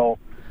there. So,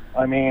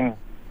 I mean,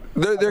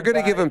 they're going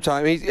to give him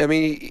time.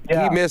 He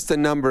missed a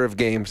number of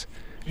games,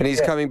 and he's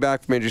coming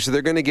back from injury, so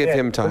they're going to give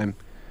him time.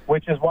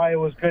 Which is why it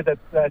was good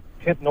that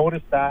Tip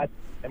noticed that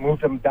and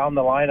moved him down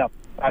the lineup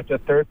after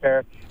the third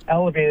pair,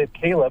 elevated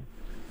Caleb,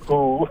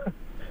 who,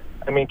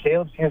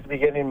 Caleb seems to be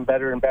getting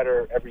better and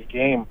better every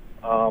game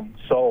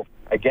So,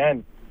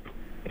 again,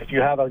 if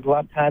you have a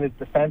left-handed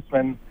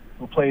defenseman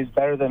who plays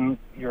better than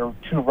your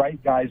two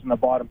right guys in the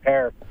bottom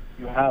pair,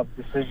 you have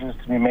decisions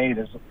to be made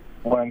is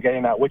what I'm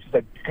getting at, which is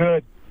a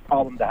good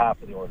problem to have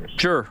for the Oilers.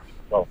 Sure.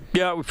 So.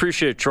 Yeah, we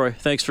appreciate it, Troy.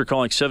 Thanks for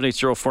calling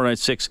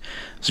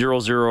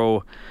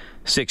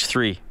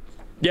 780-496-0063.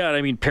 Yeah,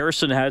 I mean,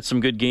 Persson had some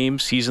good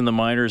games. He's in the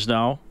minors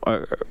now.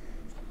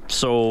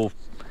 So...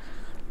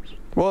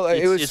 Well,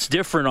 it's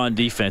different on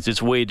defense.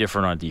 It's way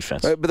different on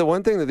defense. But the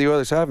one thing that the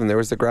Oilers have, and there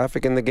was the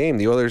graphic in the game,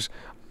 the Oilers,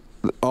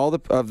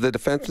 of the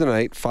defensemen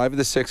tonight, 5 of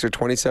the 6 are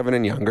 27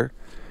 and younger.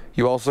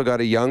 You also got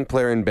a young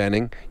player in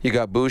Benning. You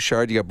got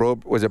Bouchard. You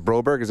got was it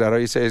Broberg? Is that how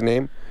you say his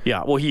name?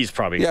 Yeah. Well, he's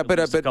probably a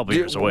couple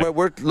years away.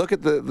 Look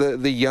at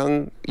the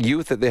young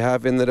youth that they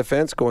have in the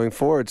defense going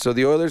forward. So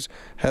the Oilers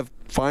have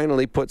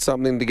finally put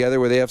something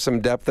together where they have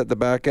some depth at the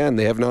back end.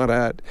 They have not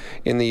had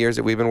in the years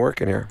that we've been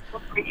working here.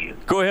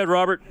 Go ahead,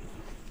 Robert.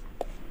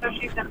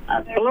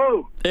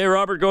 Hello. Hey,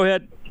 Robert, go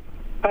ahead.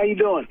 How you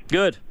doing?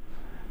 Good.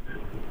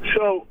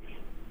 So,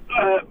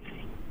 I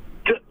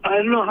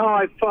don't know how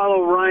I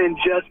follow Ryan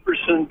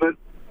Jesperson, but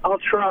I'll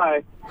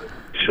try.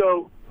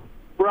 So,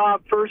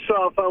 Rob, first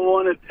off, I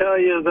want to tell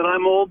you that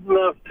I'm old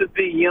enough to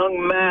be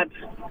young Matt's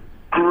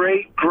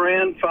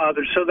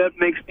great-grandfather, so that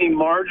makes me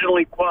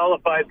marginally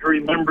qualified to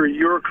remember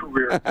your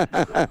career.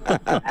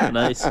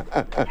 Nice.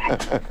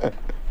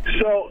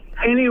 So,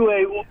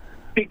 anyway...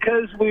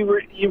 Because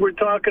you were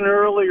talking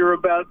earlier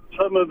about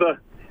some of the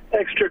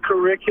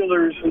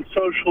extracurriculars and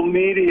social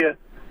media,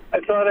 I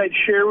thought I'd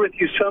share with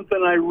you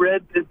something I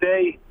read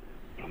today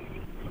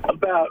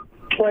about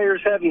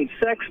players having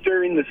sex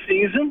during the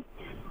season.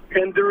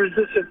 And there was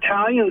this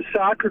Italian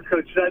soccer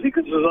coach, I think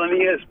it was on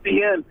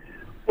ESPN,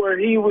 where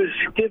he was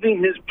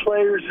giving his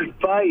players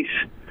advice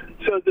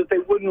so that they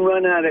wouldn't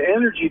run out of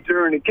energy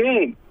during a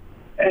game.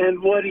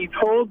 And what he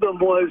told them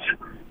was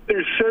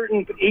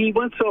he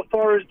went so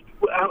far as,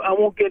 I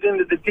won't get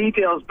into the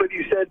details, but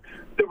he said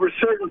there were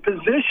certain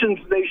positions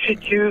they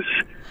should use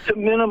to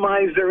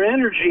minimize their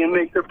energy and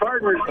make their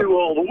partners do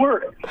all the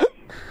work.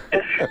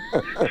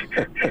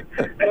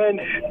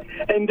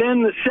 and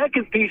then the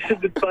second piece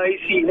of advice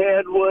he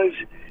had was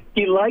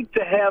he liked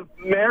to have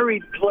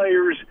married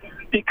players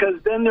because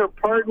then their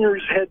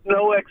partners had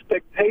no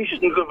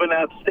expectations of an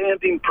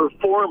outstanding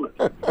performance.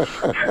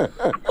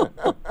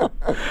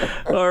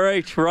 All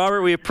right,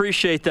 Robert, we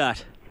appreciate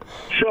that.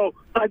 So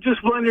I'm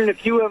just wondering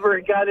if you ever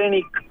got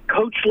any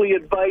coachly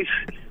advice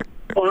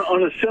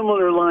on a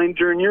similar line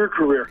during your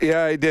career.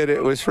 Yeah, I did.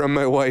 It was from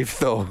my wife,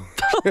 though.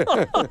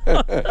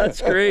 That's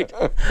great.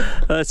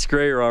 That's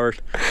great, Robert.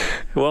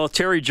 Well,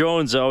 Terry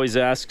Jones always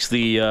asks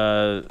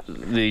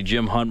the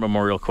Jim Hunt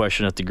Memorial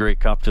question at the Grey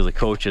Cup to the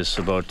coaches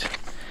about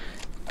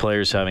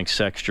players having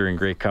sex during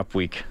Grey Cup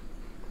week.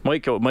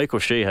 Mike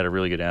O'Shea had a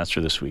really good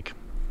answer this week.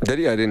 Did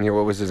he? I didn't hear.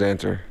 What was his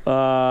answer?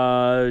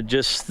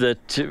 Just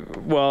that.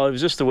 Well, it was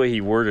just the way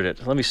he worded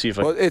it. Let me see if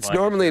I. Well, it's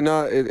normally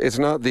not. It's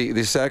not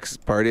the sex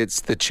part.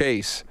 It's the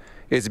chase.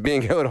 It's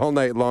being out all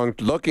night long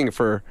looking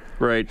for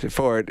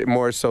it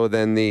more so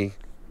than the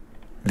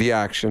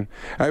action.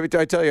 I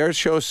tell you, our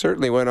show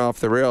certainly went off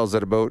the rails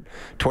at about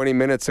 20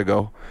 minutes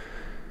ago.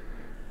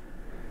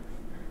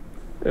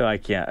 I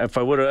can't.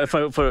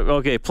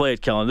 Okay, play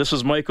it, Kellen. This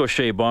was Mike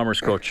O'Shea,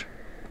 Bombers coach.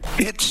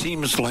 It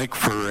seems like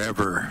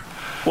forever.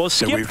 Well,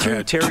 skip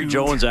through Terry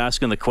Jones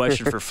asking the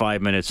question for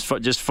 5 minutes.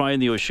 Just find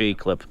the O'Shea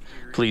clip,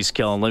 please,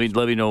 Kellen. Let me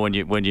know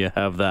when you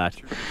have that.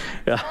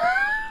 Yeah.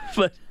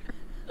 But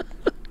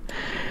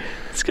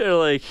it's kind of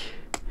like,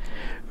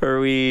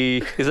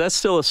 is that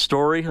still a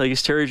story? Like,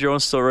 is Terry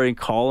Jones still writing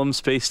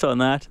columns based on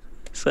that?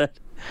 Is that?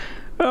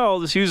 Well,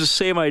 I'll just use the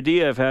same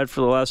idea I've had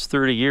for the last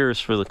 30 years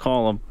for the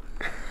column.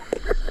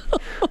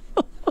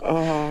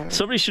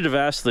 Somebody should have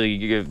asked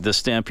the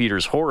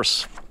Stampeders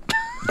horse.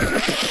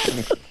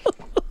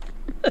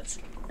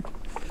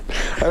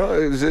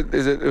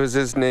 Was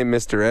his name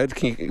Mr.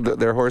 Ed?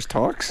 Their horse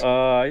talks?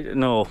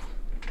 No.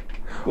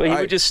 Well,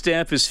 he would just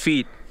stamp his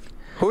feet.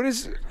 Who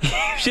does?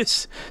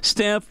 Just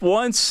stamp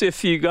once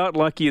if you got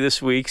lucky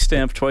this week.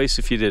 Stamp twice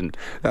if you didn't.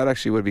 That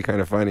actually would be kind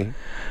of funny.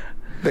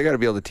 They got to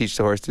be able to teach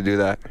the horse to do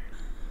that.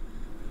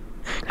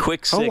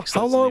 Quick six.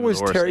 How long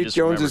was Terry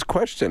Jones's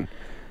question?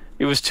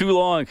 It was too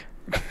long.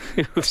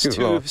 It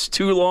was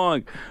too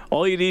long.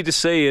 All you need to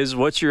say is,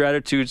 what's your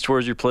attitudes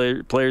towards your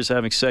players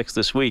having sex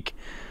this week?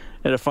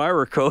 And if I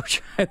were a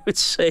coach, I would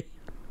say,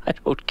 I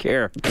don't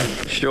care.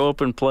 Show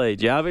up and play.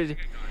 Do you have it?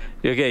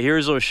 Okay,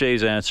 here's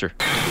O'Shea's answer.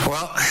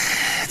 Well,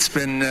 it's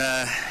been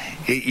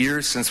 8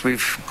 years since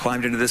we've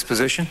climbed into this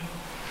position,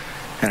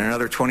 and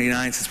another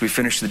 29 since we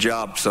finished the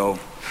job. So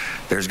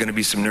there's going to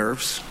be some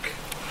nerves,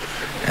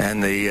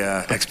 and the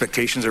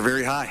expectations are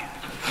very high.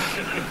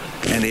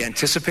 And the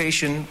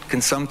anticipation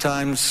can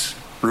sometimes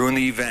ruin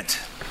the event.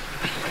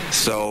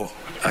 So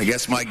I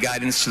guess my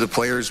guidance to the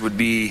players would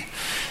be,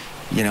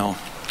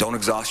 don't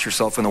exhaust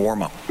yourself in the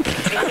warm-up.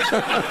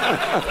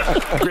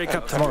 Grey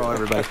Cup tomorrow,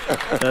 everybody.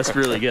 That's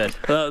really good.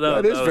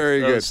 That is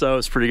very good. That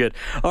was pretty good.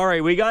 All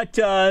right, we got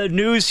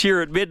news here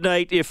at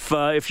midnight.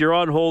 If you're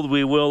on hold,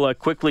 we will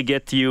quickly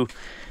get to you.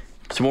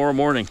 tomorrow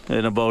morning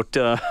in about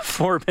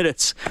 4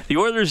 minutes. The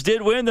Oilers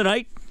did win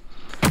tonight,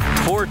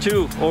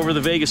 4-2 over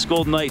the Vegas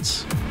Golden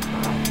Knights.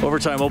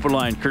 Overtime open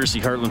line,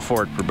 courtesy Heartland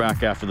Ford. We're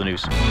back after the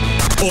news.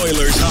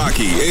 Oilers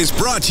hockey is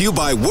brought to you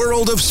by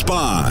World of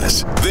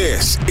Spas.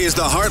 This is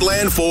the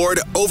Heartland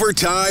Ford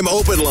Overtime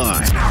Open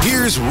Line.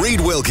 Here's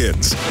Reed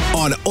Wilkins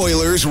on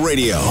Oilers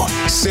Radio,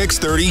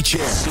 630 CHED.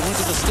 They went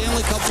to the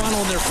Stanley Cup final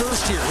in their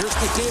first year. Here's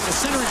McDavid, a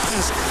centering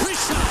pass,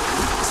 wrist shot,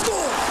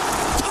 score!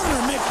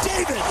 Connor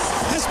McDavid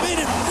has made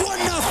it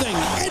 1-0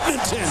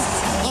 Edmonton.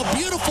 A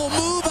beautiful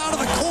move out of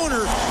the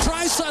corner.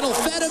 Draisaitl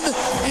fed him,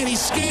 and he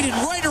skated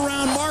right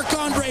around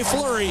Marc-Andre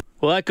Fleury.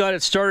 Well, that got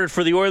it started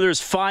for the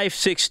Oilers.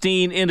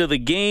 5:16 into the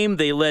game.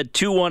 They led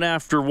 2-1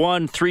 after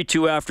 1,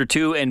 3-2 after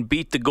 2, and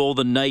beat the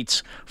Golden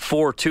Knights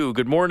 4-2.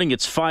 Good morning.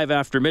 It's 5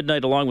 after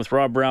midnight, along with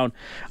Rob Brown.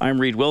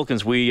 I'm Reed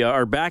Wilkins. We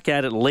are back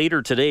at it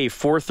later today.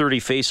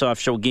 4:30 face-off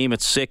show, game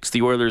at 6.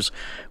 The Oilers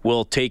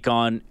will take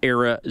on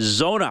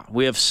Arizona.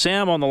 We have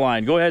Sam on the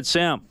line. Go ahead,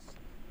 Sam.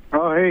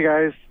 Oh, hey,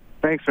 guys.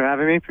 Thanks for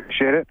having me.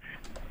 Appreciate it.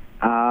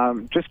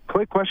 Just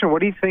quick question. What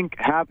do you think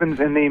happens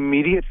in the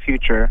immediate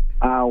future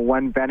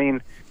when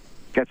Benning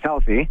gets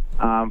healthy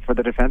for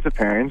the defensive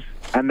pairings?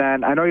 And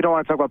then I know you don't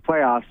want to talk about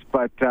playoffs,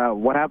 but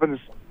what happens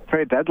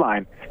trade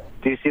deadline?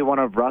 Do you see one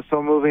of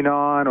Russell moving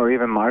on or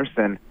even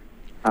Larson?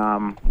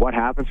 What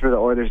happens for the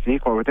Oilers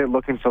D-core with it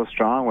looking so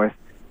strong, with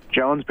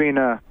Jones being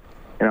an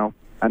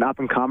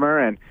up-and-comer,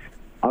 and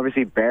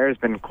obviously Bear's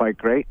been quite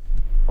great?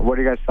 What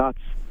are your guys' thoughts?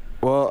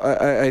 Well,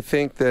 I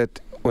think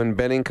that when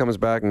Benning comes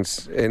back, and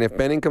if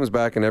Benning comes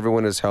back and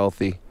everyone is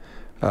healthy,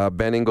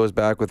 Benning goes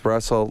back with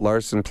Russell,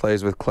 Larson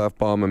plays with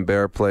Klefbom, and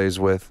Bear plays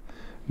with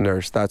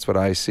Nurse. That's what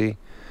I see.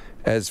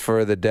 As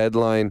for the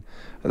deadline,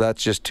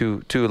 that's just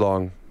too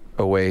long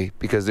away,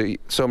 because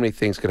so many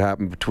things could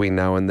happen between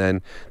now and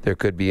then. There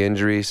could be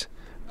injuries.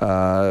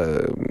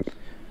 The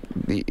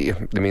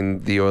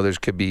Oilers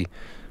could be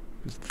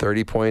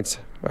 30 points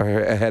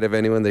ahead of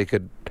anyone. They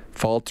could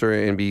falter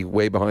and be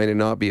way behind and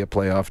not be a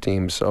playoff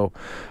team. So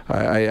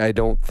I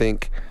don't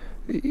think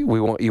you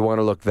want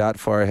to look that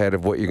far ahead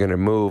of what you're going to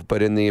move.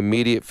 But in the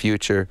immediate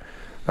future,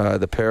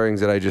 the pairings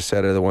that I just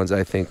said are the ones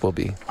I think will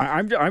be.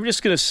 I'm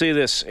just going to say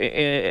this.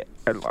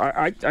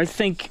 I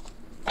think,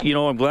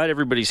 I'm glad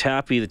everybody's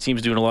happy. The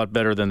team's doing a lot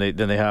better than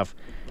they have.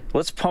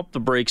 Let's pump the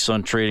brakes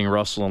on trading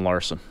Russell and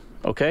Larson,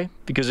 okay?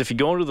 Because if you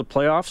go into the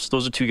playoffs,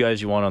 those are two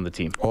guys you want on the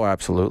team. Oh,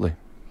 absolutely.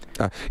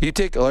 You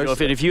take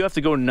Larson. If you have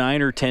to go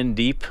 9 or 10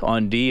 deep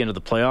on D into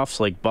the playoffs,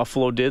 like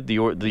Buffalo did the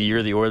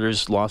year the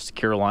Oilers lost to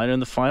Carolina in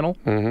the final.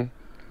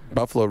 Mm-hmm.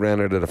 Buffalo ran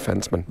out of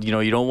defensemen.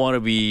 You don't want to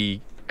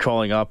be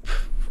calling up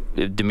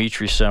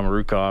Dmitry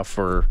Samorukov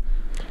or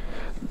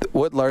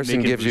what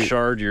Larson gives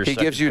Bouchard, you. He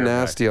gives you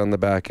nasty on the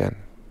back end.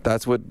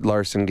 That's what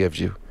Larson gives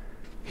you.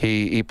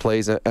 He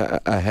plays a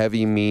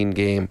heavy, mean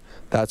game.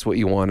 That's what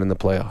you want in the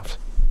playoffs.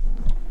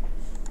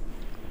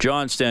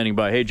 John standing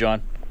by. Hey,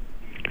 John.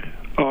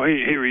 Oh,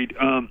 hey, Reed.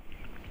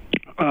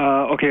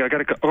 Okay, I got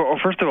to.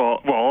 First of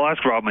all, I'll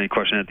ask Rob my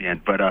question at the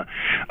end. But I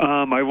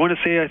want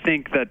to say I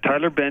think that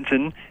Tyler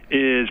Benson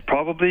is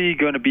probably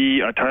going to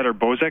be a Tyler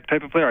Bozak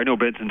type of player. I know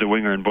Benson's a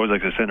winger and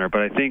Bozak's a center,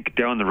 but I think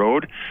down the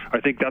road, I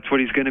think that's what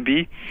he's going to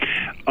be.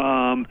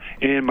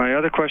 And my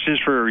other question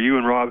is for you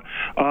and Rob.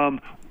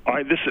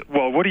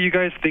 What do you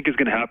guys think is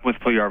going to happen with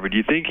Puljujarvi? Do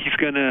you think he's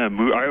going to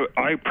move?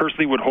 I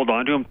personally would hold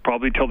on to him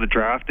probably till the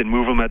draft and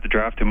move him at the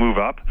draft to move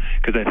up,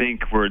 because I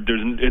think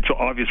it's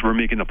obvious we're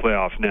making the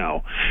playoffs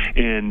now,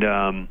 and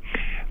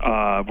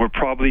we're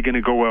probably going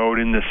to go out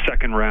in the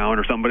second round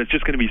or something. But it's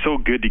just going to be so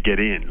good to get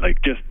in,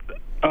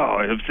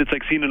 it's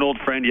like seeing an old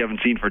friend you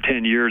haven't seen for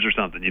 10 years or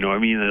something. You know what I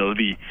mean? It'll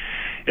be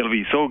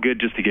so good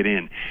just to get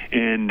in,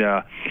 and.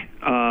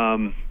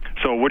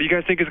 So what do you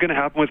guys think is going to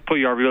happen with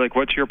Puljujarvi? Like,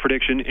 what's your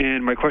prediction?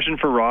 And my question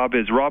for Rob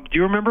is, Rob, do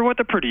you remember what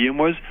the per diem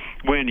was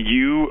when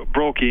you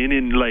broke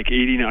in like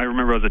 89? I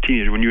remember I was a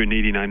teenager when you were in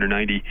 89 or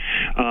 90,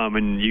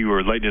 and you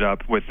were lighting it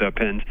up with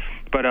pens.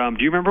 But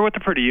do you remember what the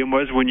per diem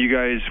was when you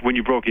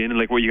broke in, and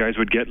like what you guys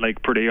would get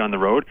like per day on the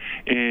road?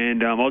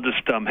 And I'll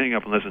just hang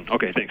up and listen.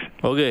 Okay, thanks.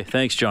 Okay,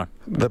 thanks, John.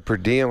 The per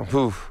diem,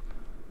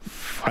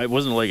 it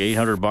wasn't like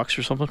 $800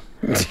 or something?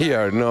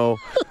 Yeah, no,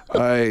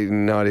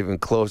 not even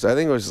close. I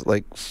think it was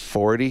like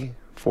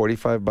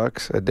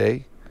 $45 a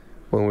day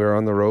when we were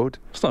on the road.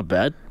 It's not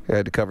bad. I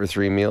had to cover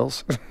 3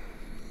 meals.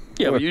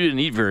 Yeah, but you didn't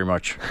eat very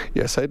much.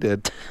 Yes, I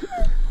did.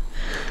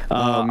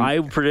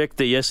 I predict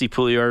that Jesse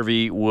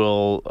Puljujarvi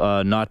will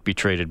not be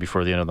traded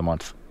before the end of the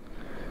month.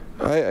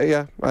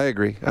 I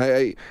agree.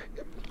 I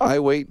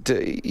wait.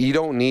 You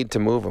don't need to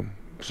move him.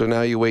 So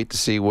now you wait to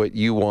see what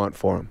you want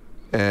for him.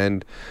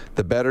 And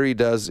the better he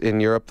does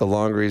in Europe, the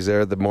longer he's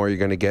there, the more you're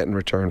going to get in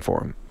return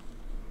for him.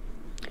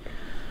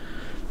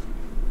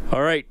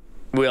 All right.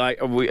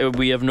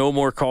 We have no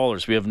more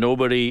callers. We have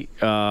nobody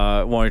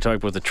wanting to talk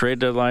about the trade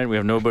deadline. We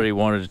have nobody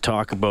wanting to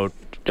talk about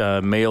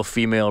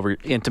male-female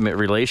intimate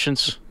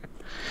relations.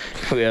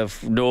 We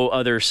have no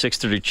other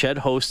 630 CHED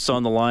hosts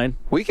on the line.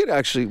 We could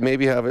actually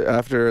maybe have it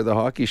after the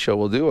hockey show.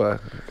 We'll do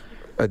a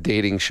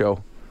dating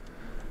show.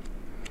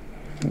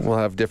 we'll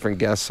have different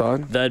guests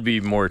on. That'd be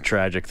more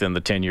tragic than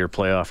the 10-year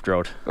playoff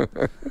drought.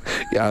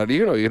 Yeah,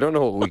 you don't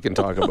know what we can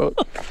talk about.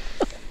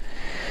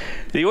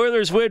 The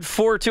Oilers win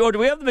 4-2. Oh, do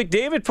we have the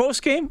McDavid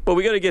post game? Well,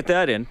 we got to get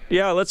that in.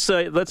 Yeah, let's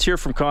hear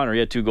from Connor. He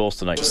had 2 goals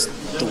tonight. Just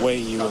the way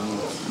you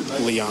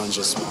and Leon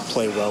just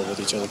play well with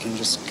each other. Can you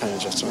just kind of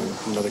just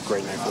another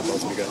great night for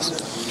both of you guys?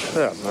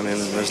 Yeah, I mean,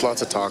 there's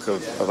lots of talk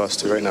of us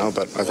two right now,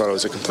 but I thought it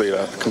was a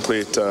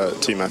complete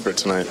team effort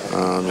tonight.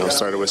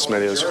 Started with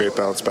Smitty. It was a great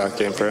bounce back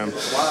game for him.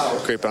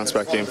 Great bounce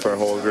back game for our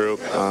whole group.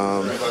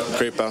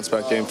 Great bounce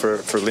back game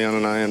for Leon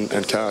and I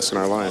and Cass in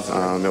our line.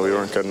 We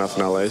weren't good enough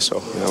in LA,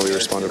 so we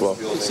responded well.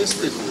 It's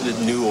just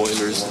the new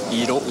Oilers.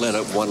 You don't let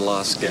up one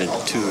loss get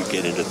into 2,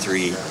 get into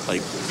 3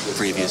 like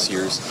previous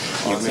years.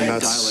 You dial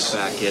it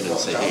back in and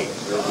say, hey,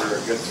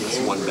 it's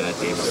one bad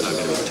game. It's not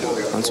going to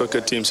be 2. That's what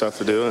good teams have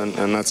to do,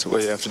 and that's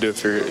what you have to do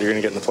if you're going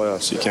to get in the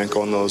playoffs. You can't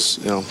go on those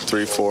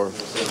 3, 4,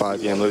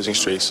 5 game losing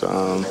streaks.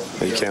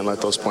 You can't let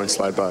those points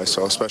slide by.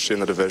 So especially in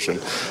the division,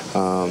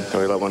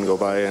 we let one go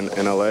by in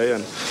LA,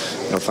 and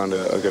found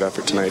a good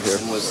effort tonight here.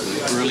 And was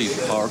really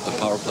the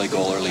power play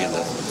goal early in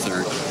the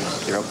third.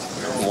 You're up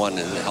 1,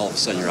 and all of a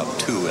sudden you're up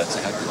 2. That's a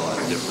heck of a lot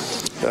of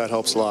difference. Yeah, it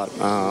helps a lot.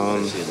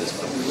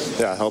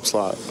 Yeah, it helps a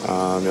lot.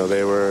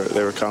 They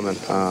were coming.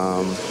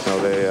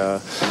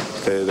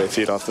 They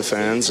feed off the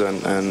fans,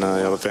 and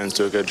the fans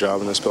do a good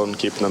job in this building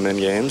keeping them in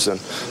games, and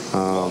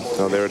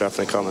they were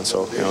definitely coming.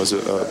 So it was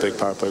a big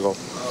power play goal.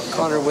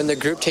 Connor, when the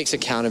group takes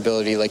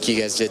accountability like you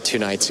guys did 2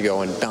 nights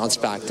ago and bounce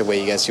back the way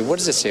you guys do, what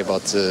does it say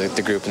about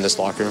the group in this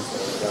locker room?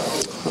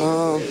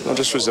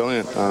 Just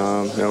resilient.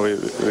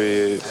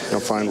 We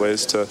find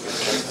ways to,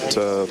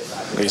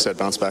 like you said,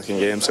 bounce back in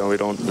games. We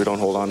don't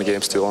hold on to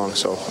games too long.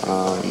 So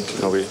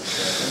we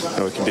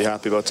can be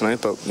happy about tonight,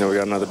 but we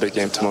got another big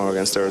game tomorrow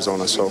against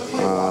Arizona. So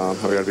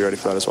we got to be ready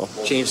for that as well.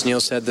 James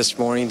Neal said this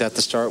morning that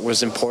the start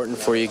was important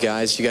for you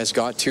guys. You guys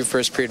got 2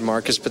 first period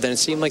markers, but then it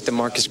seemed like the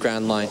Marcus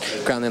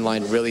Granlund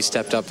line really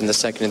stepped up in the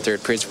second and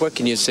third periods. What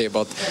can you say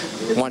about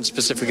one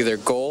specifically their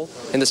goal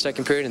in the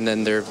second period and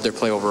then their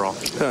play overall?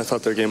 Yeah, I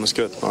thought their game was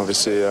good.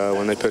 Obviously,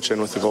 when they pitch in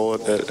with the goal,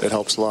 it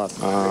helps a lot.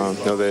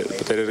 They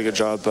did a good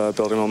job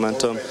building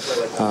momentum.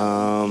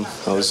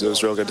 It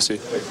was real good to see.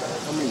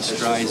 How many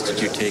strides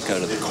did you take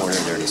out of the corner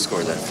there to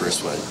score that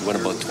first one? You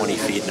went about 20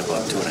 feet and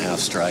about 2.5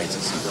 strides.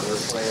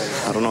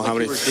 I don't know how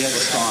many. You were dead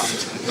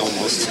stopped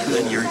almost, and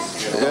then you're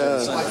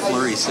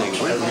Fleury saying,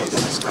 "Where did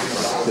this come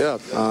from?"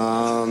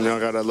 Yeah, I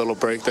got a little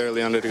break there.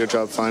 Leon did a good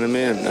job finding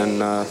me, and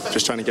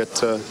just trying to get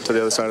to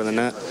the other side of the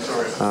net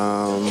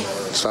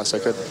as fast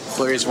as I could.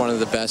 Fleury is one of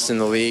the best in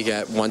the league.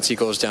 Once he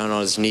goes down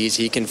on his knees,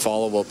 he can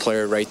follow a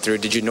player right through.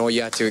 Did you know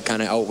you had to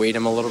kind of outweigh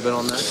him a little bit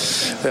on that?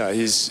 Yeah,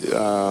 he's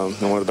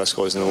one of the best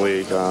goalies in the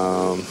league.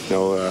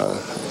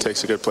 It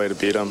takes a good play to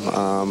beat him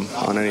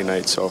on any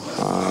night. So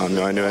I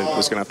knew I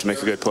was going to have to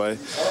make a good play.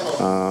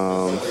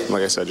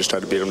 Like I said, just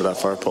tried to beat him to that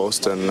far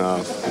post, and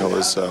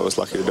was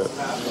lucky to do it.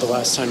 The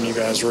last time you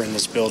guys were in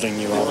this building,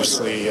 you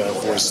obviously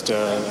voiced,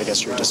 I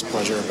guess, your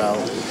displeasure about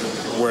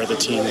where the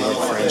team or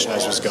the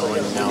franchise was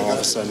going. Now all of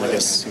a sudden, I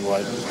guess,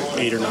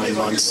 8 or 9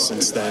 months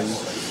since then.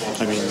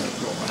 I mean,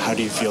 how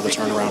do you feel the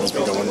turnaround has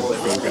been going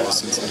for you guys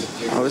since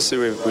then? Obviously,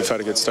 we've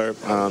had a good start.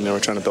 We're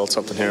trying to build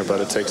something here,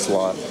 but it takes a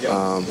lot.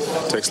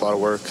 It takes a lot of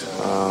work,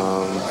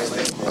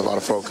 a lot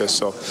of focus.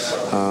 So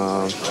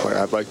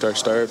I've liked our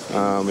start.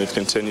 We've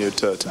continued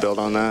to build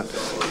on that,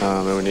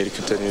 and we need to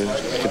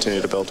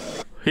continue to build.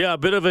 Yeah, a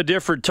bit of a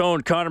different tone.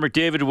 Connor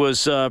McDavid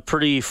was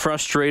pretty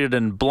frustrated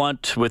and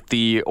blunt with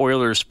the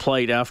Oilers'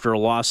 plight after a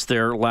loss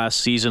there last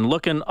season.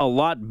 Looking a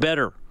lot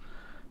better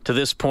to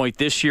this point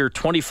this year.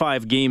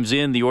 25 games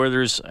in, the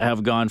Oilers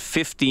have gone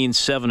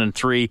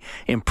 15-7-3.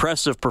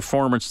 Impressive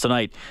performance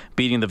tonight,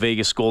 beating the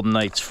Vegas Golden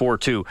Knights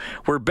 4-2.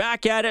 We're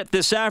back at it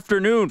this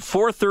afternoon.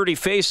 4:30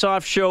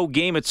 face-off show.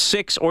 Game at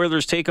 6.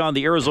 Oilers take on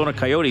the Arizona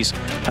Coyotes.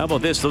 How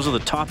about this? Those are the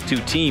top 2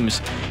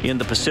 teams in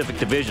the Pacific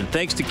Division.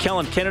 Thanks to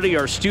Kellen Kennedy,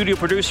 our studio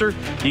producer.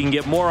 You can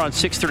get more on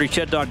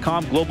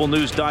 630ched.com,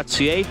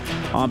 globalnews.ca.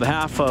 On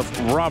behalf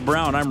of Rob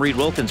Brown, I'm Reed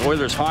Wilkins.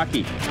 Oilers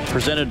Hockey,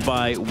 presented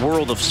by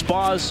World of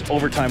Spas.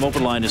 Overtime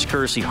Open Line is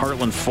courtesy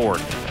Heartland Ford.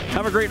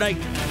 Have a great night.